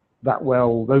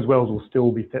 those wells will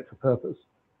still be fit for purpose.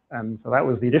 And so that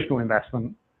was the additional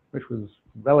investment, which was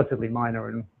relatively minor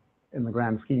in the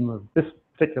grand scheme of this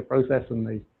particular process and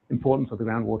the importance of the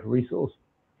groundwater resource.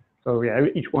 So yeah,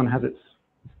 each one has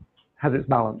its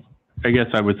balance. I guess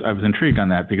I was intrigued on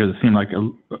that because it seemed like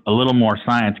a little more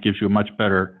science gives you a much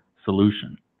better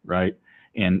solution, right?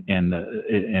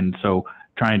 And so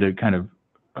trying to kind of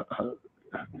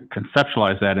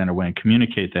conceptualize that in a way and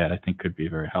communicate that, I think, could be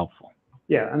very helpful.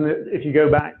 Yeah, and if you go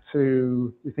back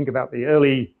to, you think about the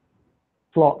early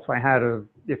plots I had of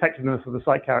the effectiveness of the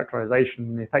site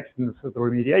characterization, the effectiveness of the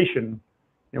remediation,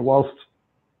 you know, whilst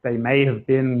they may have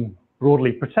been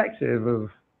broadly protective of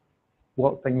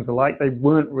what things are like, they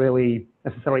weren't really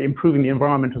necessarily improving the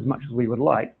environment as much as we would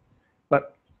like,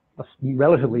 but a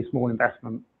relatively small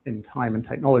investment in time and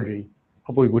technology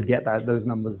probably would get those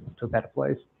numbers to a better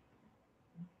place.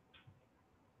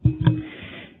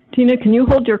 Tina, can you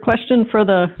hold your question for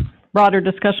the broader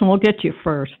discussion? We'll get you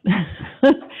first.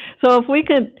 So if we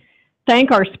could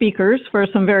thank our speakers for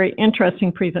some very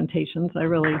interesting presentations. I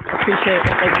really appreciate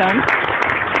what they've done.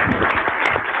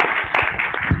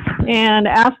 And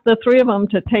ask the three of them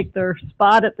to take their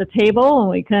spot at the table, and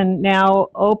we can now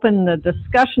open the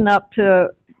discussion up to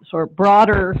sort of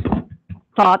broader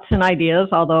thoughts and ideas,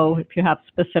 although if you have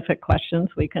specific questions,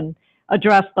 we can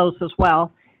address those as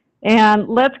well. And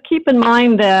let's keep in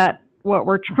mind that what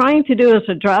we're trying to do is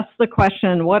address the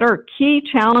question, what are key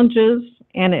challenges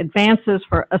and advances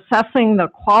for assessing the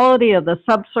quality of the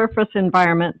subsurface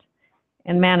environment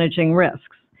and managing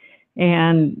risks?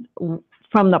 And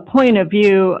from the point of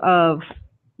view of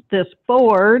this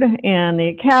board and the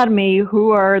academy,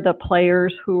 who are the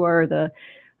players, who are the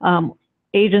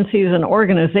agencies and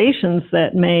organizations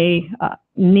that may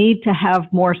need to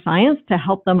have more science to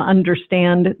help them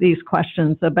understand these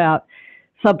questions about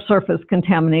subsurface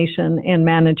contamination and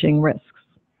managing risks.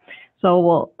 So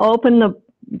we'll open the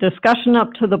discussion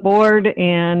up to the board,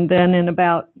 and then in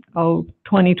about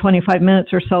 20, 25 minutes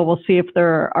or so, we'll see if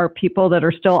there are people that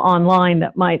are still online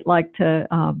that might like to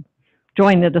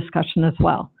join the discussion as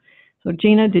well. So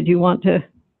Gina, did you want to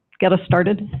get us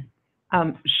started?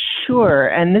 Sure,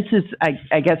 and this is,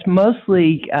 I guess,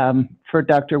 mostly for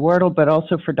Dr. Wardle, but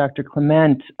also for Dr.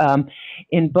 Clement.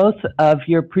 In both of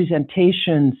your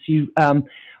presentations, you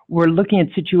were looking at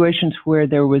situations where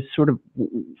there was sort of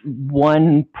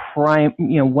one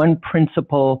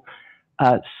principal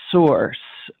source.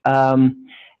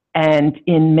 And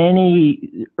in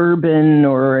many urban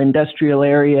or industrial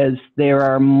areas, there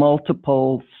are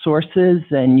multiple sources,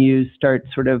 and you start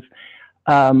sort of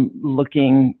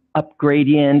looking up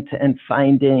gradient and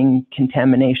finding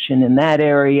contamination in that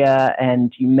area,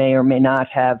 and you may or may not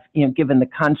have, given the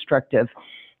construct of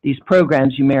these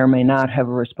programs, you may or may not have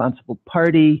a responsible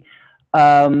party,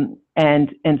 and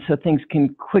so things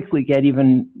can quickly get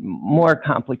even more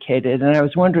complicated. And I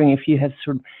was wondering if you have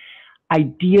sort of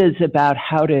ideas about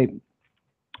how to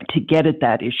get at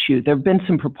that issue. There have been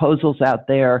some proposals out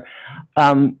there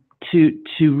to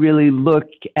really look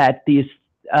at these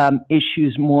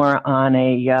issues more on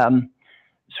a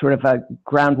sort of a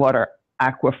groundwater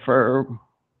aquifer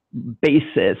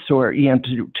basis, or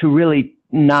to really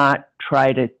not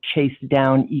try to chase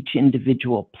down each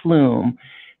individual plume.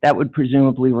 That would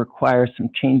presumably require some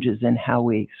changes in how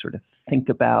we sort of think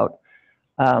about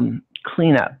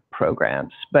cleanup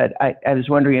programs. But I was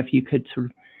wondering if you could sort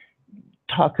of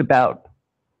talk about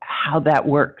how that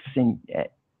works in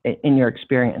your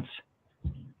experience.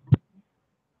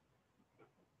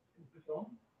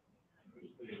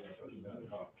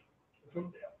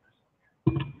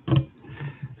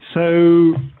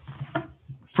 So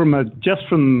just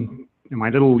from my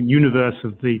little universe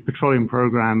of the petroleum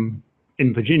program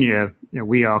in Virginia,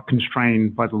 we are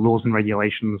constrained by the laws and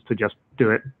regulations to just do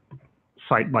it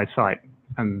site by site,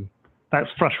 and that's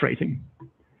frustrating.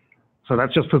 So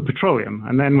that's just for petroleum.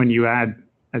 And then when you add,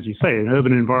 as you say, in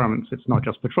urban environments, it's not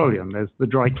just petroleum. There's the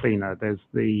dry cleaner, there's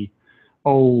the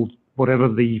old, whatever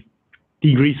the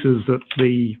degreasers that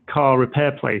the car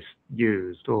repair place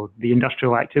used, or the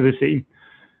industrial activity.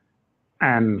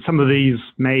 And some of these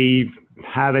may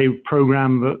have a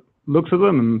program that looks at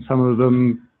them, and some of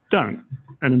them don't.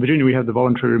 And in Virginia, we have the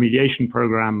voluntary remediation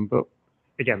program, but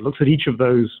again, looks at each of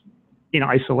those in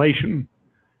isolation,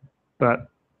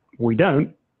 but we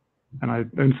don't. And I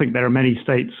don't think there are many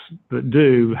states that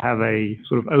do have a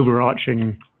sort of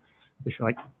overarching, if you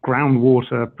like,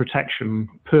 groundwater protection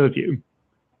purview.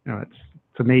 It's,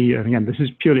 to me, and again, this is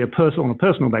purely on a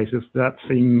personal basis, that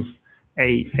seems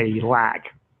a lack.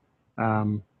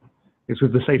 It's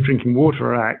with the Safe Drinking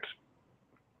Water Act,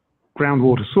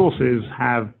 groundwater sources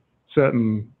have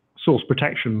certain source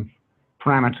protection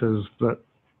parameters that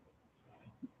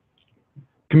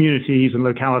communities and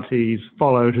localities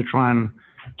follow to try and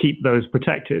keep those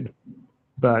protected.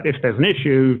 But if there's an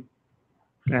issue,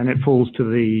 then it falls to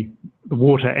the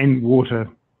water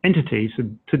entities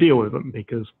to deal with them,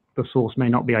 because the source may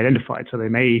not be identified. So they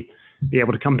may be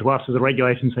able to come to us as a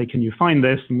regulator and say, can you find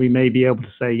this? And we may be able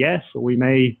to say yes, or we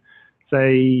may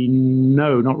say,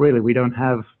 no, not really. We don't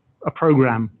have a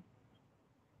program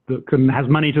that has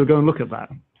money to go and look at that.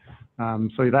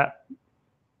 So that,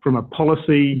 from a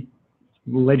policy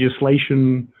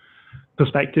legislation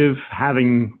perspective,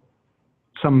 having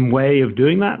some way of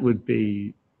doing that would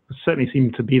certainly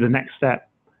seem to be the next step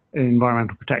in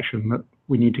environmental protection that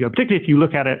we need to go, particularly if you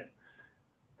look at it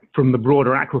from the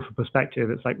broader aquifer perspective.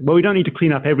 It's like, well, we don't need to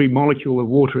clean up every molecule of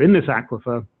water in this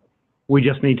aquifer. We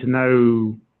just need to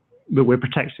know that we're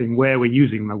protecting where we're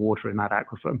using the water in that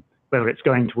aquifer, whether it's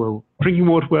going to a drinking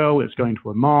water well, it's going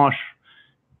to a marsh,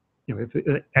 if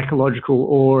it's ecological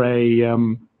or a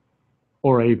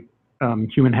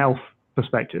human health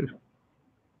perspective.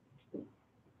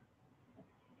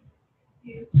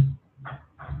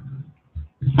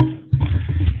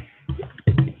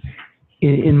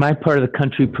 In my part of the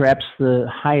country, perhaps the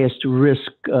highest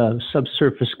risk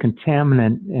subsurface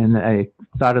contaminant, and I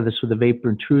thought of this with the vapor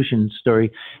intrusion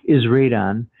story, is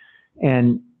radon.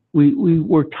 And we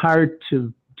worked hard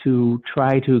to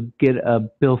try to get a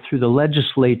bill through the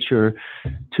legislature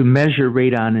to measure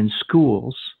radon in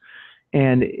schools.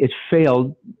 And it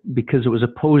failed because it was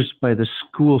opposed by the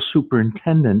school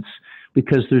superintendents,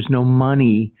 because there's no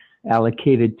money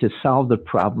allocated to solve the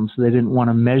problem, so they didn't want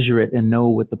to measure it and know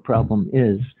what the problem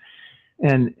is.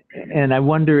 And I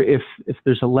wonder if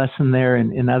there's a lesson there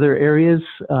in other areas,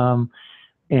 or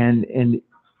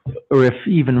if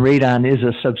even radon is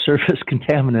a subsurface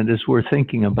contaminant as we're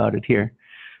thinking about it here.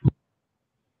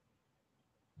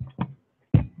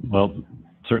 Well,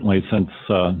 certainly, since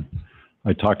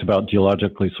I talked about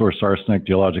geologically sourced arsenic,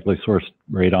 geologically sourced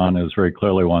radon is very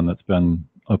clearly one that's been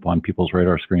up on people's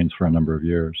radar screens for a number of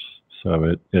years.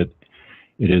 So it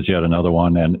is yet another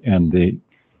one, and the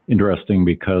interesting,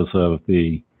 because of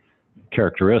the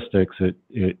characteristics,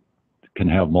 it can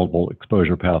have multiple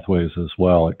exposure pathways as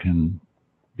well. It can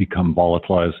become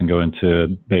volatilized and go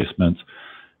into basements.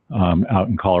 Out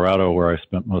in Colorado, where I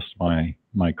spent most of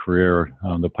my career,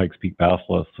 the Pikes Peak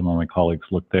batholith, some of my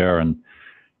colleagues looked there, and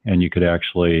you could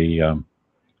actually,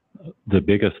 the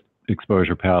biggest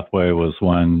exposure pathway was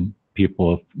when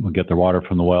people would get their water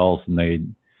from the wells and they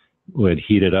would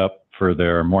heat it up for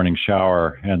their morning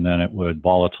shower, and then it would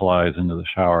volatilize into the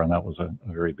shower, and that was a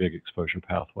very big exposure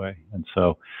pathway. And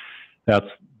so I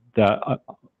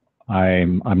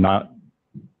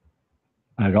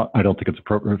don't think it's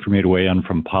appropriate for me to weigh in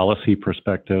from policy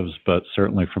perspectives, but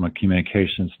certainly from a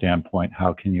communication standpoint,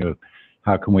 how can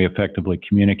we effectively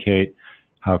communicate?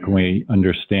 How can we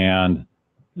understand,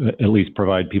 at least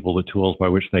provide people the tools by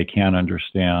which they can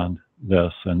understand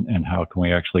this, and how can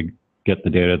we actually get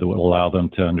the data that would allow them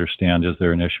to understand, is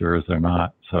there an issue or is there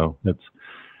not? So that's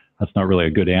not really a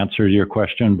good answer to your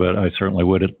question, but I certainly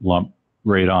would lump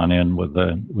radon in with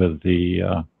the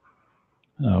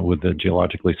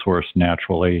geologically sourced,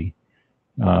 naturally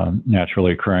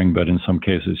occurring, but in some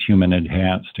cases human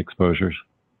enhanced exposures.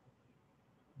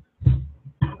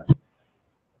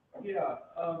 Yeah,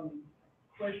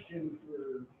 question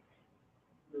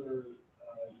for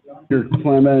Dr.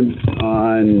 Clement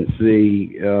on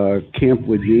the Camp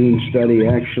Lejeune study.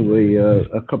 Actually,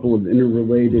 a couple of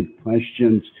interrelated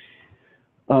questions.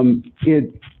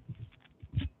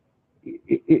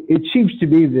 It seems to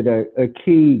me that a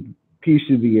key piece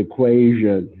of the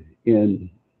equation in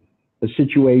a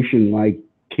situation like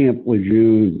Camp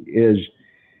Lejeune is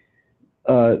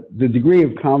the degree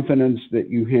of confidence that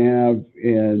you have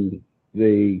in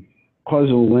the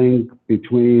causal link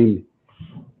between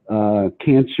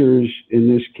cancers in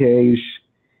this case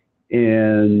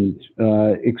and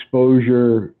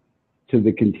exposure to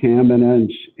the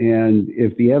contaminants, and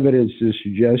if the evidence is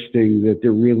suggesting that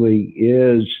there really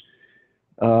is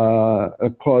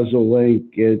a causal link,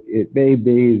 it may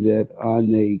be that on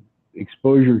the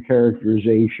exposure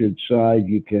characterization side,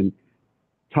 you can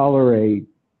tolerate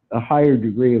a higher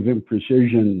degree of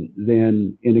imprecision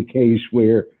than in a case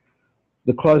where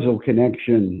the causal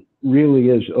connection really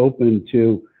is open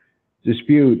to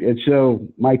dispute. And so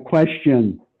my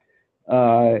question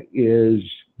is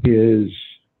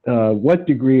what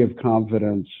degree of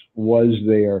confidence was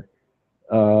there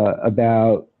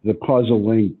about the causal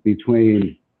link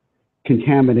between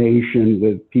contamination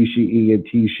with PCE and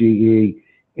TCE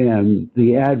and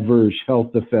the adverse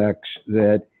health effects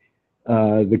that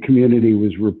the community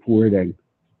was reporting?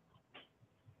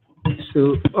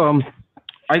 So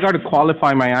I got to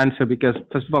qualify my answer because,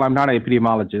 first of all, I'm not an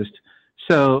epidemiologist.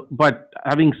 So, but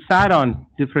having sat on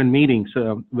different meetings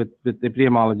with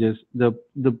epidemiologists,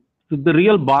 the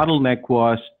real bottleneck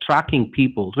was tracking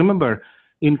people. Remember,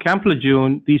 in Camp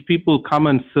Lejeune, these people come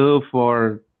and serve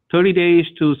for 30 days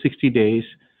to 60 days,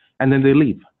 and then they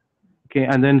leave. Okay,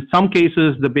 and then some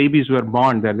cases, the babies were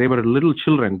born there. They were little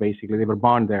children, basically. They were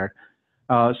born there.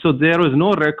 So there was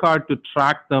no record to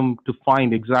track them to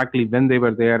find exactly when they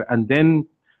were there. And then,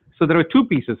 so there were two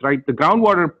pieces, right? The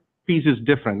groundwater piece is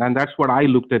different, and that's what I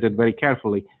looked at it very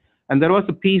carefully. And there was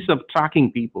a piece of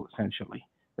tracking people, essentially.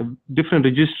 Different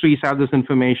registries have this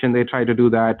information. They try to do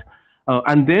that.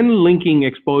 And then linking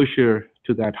exposure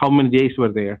to that, how many days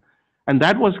were there. And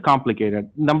that was complicated.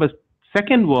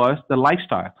 Second was the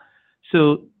lifestyle.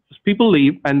 So people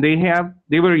leave, and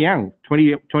they were young,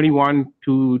 21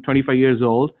 to 25 years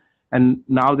old, and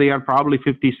now they are probably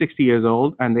 50, 60 years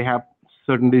old, and they have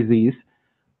certain disease.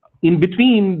 In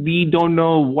between, we don't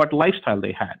know what lifestyle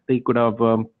they had. They could have,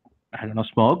 I don't know,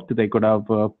 smoked. They could have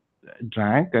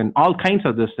drank, and all kinds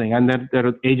of this thing. And then there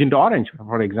was Agent Orange,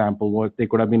 for example, what they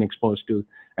could have been exposed to.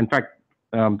 In fact,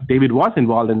 David was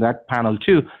involved in that panel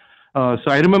too. So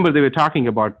I remember they were talking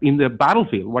about in the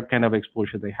battlefield, what kind of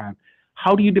exposure they had.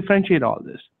 How do you differentiate all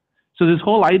this? So this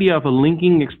whole idea of a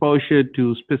linking exposure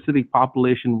to specific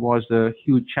population was a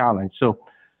huge challenge. So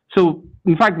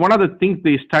in fact, one of the things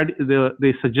they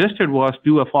suggested was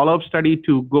do a follow-up study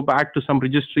to go back to some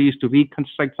registries to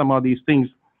reconstruct some of these things.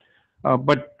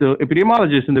 But the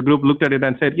epidemiologists in the group looked at it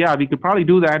and said, yeah, we could probably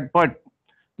do that, but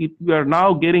we are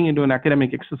now getting into an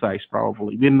academic exercise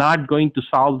probably. We're not going to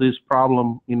solve this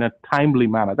problem in a timely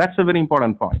manner. That's a very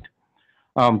important point.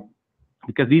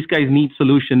 Because these guys need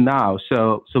solution now.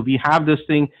 So we have this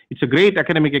thing. It's a great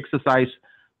academic exercise,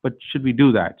 but should we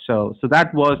do that? So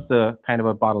that was the kind of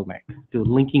a bottleneck to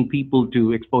linking people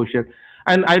to exposure.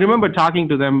 And I remember talking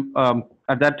to them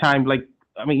at that time, like,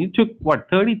 I mean, it took what,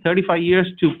 30, 35 years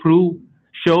to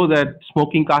show that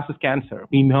smoking causes cancer.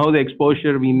 We know the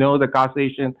exposure, we know the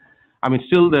causation. I mean,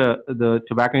 still the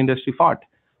tobacco industry fought.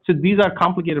 So these are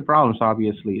complicated problems,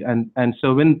 obviously. And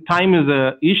so when time is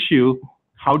an issue,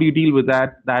 how do you deal with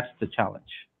that? That's the challenge.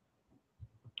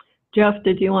 Jeff,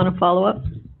 did you want to follow up?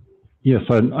 Yes,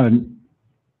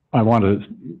 I want to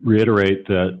reiterate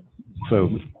that.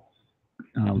 So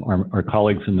our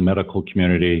colleagues in the medical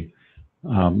community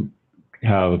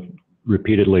have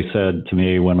repeatedly said to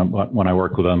me when I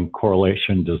work with them,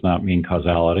 correlation does not mean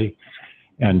causality.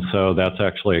 And so that's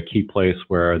actually a key place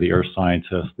where the earth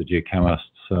scientists, the geochemists,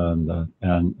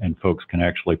 and folks can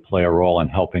actually play a role in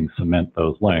helping cement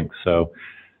those links. So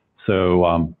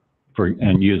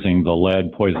using the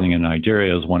lead poisoning in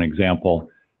Nigeria as one example,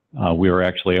 we were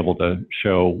actually able to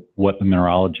show what the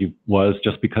mineralogy was.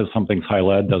 Just because something's high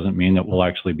lead doesn't mean it will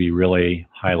actually be really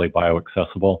highly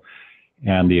bioaccessible,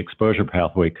 and the exposure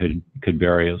pathway could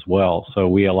vary as well. So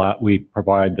we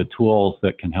provide the tools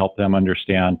that can help them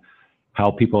understand how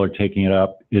people are taking it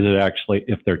up. Is it actually,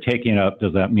 if they're taking it up,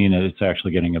 does that mean that it's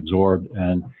actually getting absorbed?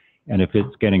 And if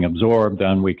it's getting absorbed,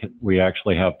 then we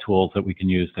actually have tools that we can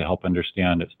use to help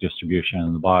understand its distribution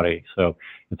in the body. So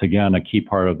it's, again, a key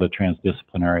part of the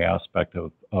transdisciplinary aspect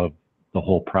of the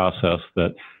whole process,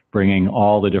 that bringing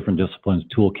all the different disciplines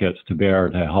toolkits to bear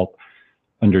to help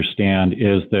understand,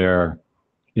 is there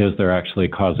actually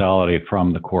causality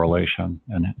from the correlation,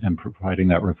 and providing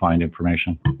that refined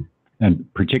information. And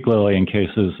particularly in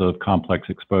cases of complex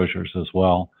exposures as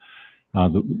well.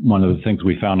 One of the things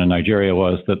we found in Nigeria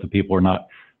was that the people were not,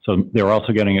 so they were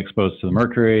also getting exposed to the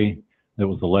mercury. That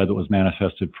was the lead that was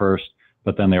manifested first,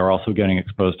 but then they were also getting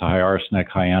exposed to high arsenic,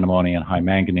 high antimony, and high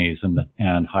manganese,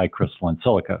 and high crystalline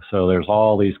silica. So there's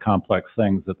all these complex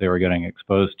things that they were getting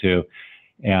exposed to.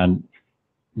 And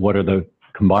what are the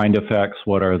combined effects?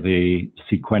 What are the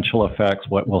sequential effects?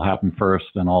 What will happen first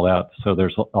and all that? So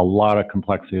there's a lot of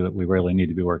complexity that we really need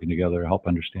to be working together to help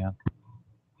understand.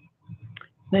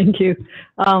 Thank you.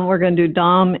 We're going to do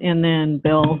Dom, and then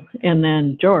Bill, and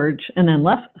then George, and then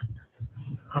Les.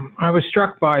 I was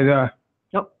struck by the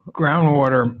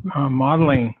groundwater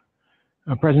modeling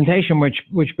presentation,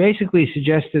 which basically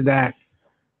suggested that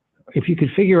if you could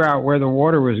figure out where the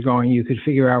water was going, you could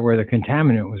figure out where the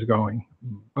contaminant was going.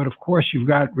 But of course, you've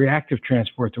got reactive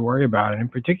transport to worry about. And in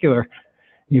particular,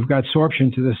 you've got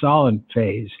sorption to the solid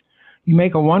phase. You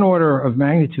make a 1 order of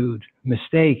magnitude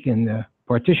mistake in the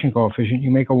partition coefficient.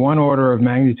 You make a 1 order of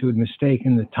magnitude mistake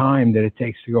in the time that it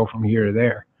takes to go from here to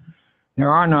there. There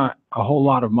are not a whole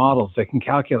lot of models that can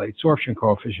calculate sorption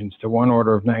coefficients to 1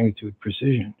 order of magnitude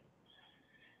precision.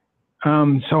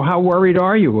 So how worried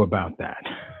are you about that?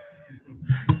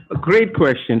 A great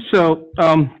question. So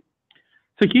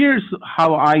here's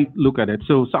how I look at it.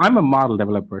 So I'm a model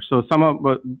developer. So some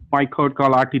of my code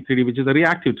called RT3D, which is a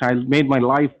reactive, I made my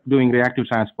life doing reactive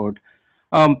transport.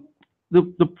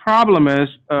 The problem is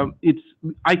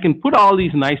I can put all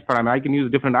these nice parameters. I can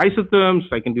use different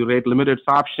isotherms. I can do rate limited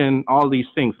absorption, all these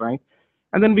things, right?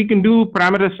 And then we can do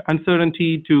parameter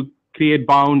uncertainty to create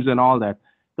bounds and all that.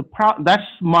 That's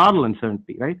model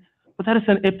uncertainty, right? But that is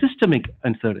an epistemic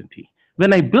uncertainty.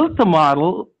 When I built the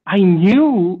model, I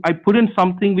knew I put in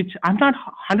something which I'm not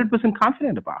 100%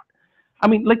 confident about. I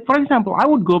mean, like, for example, I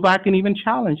would go back and even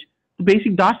challenge the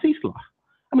basic Darcy's law.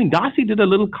 I mean, Darcy did a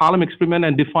little column experiment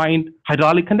and defined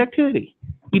hydraulic conductivity.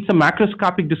 It's a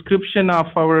macroscopic description of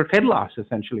our head loss,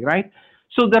 essentially, right?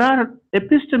 So there are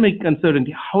epistemic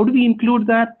uncertainty. How do we include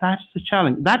that? That's the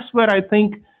challenge. That's where I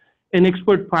think an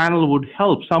expert panel would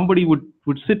help. Somebody would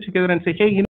sit together and say, hey,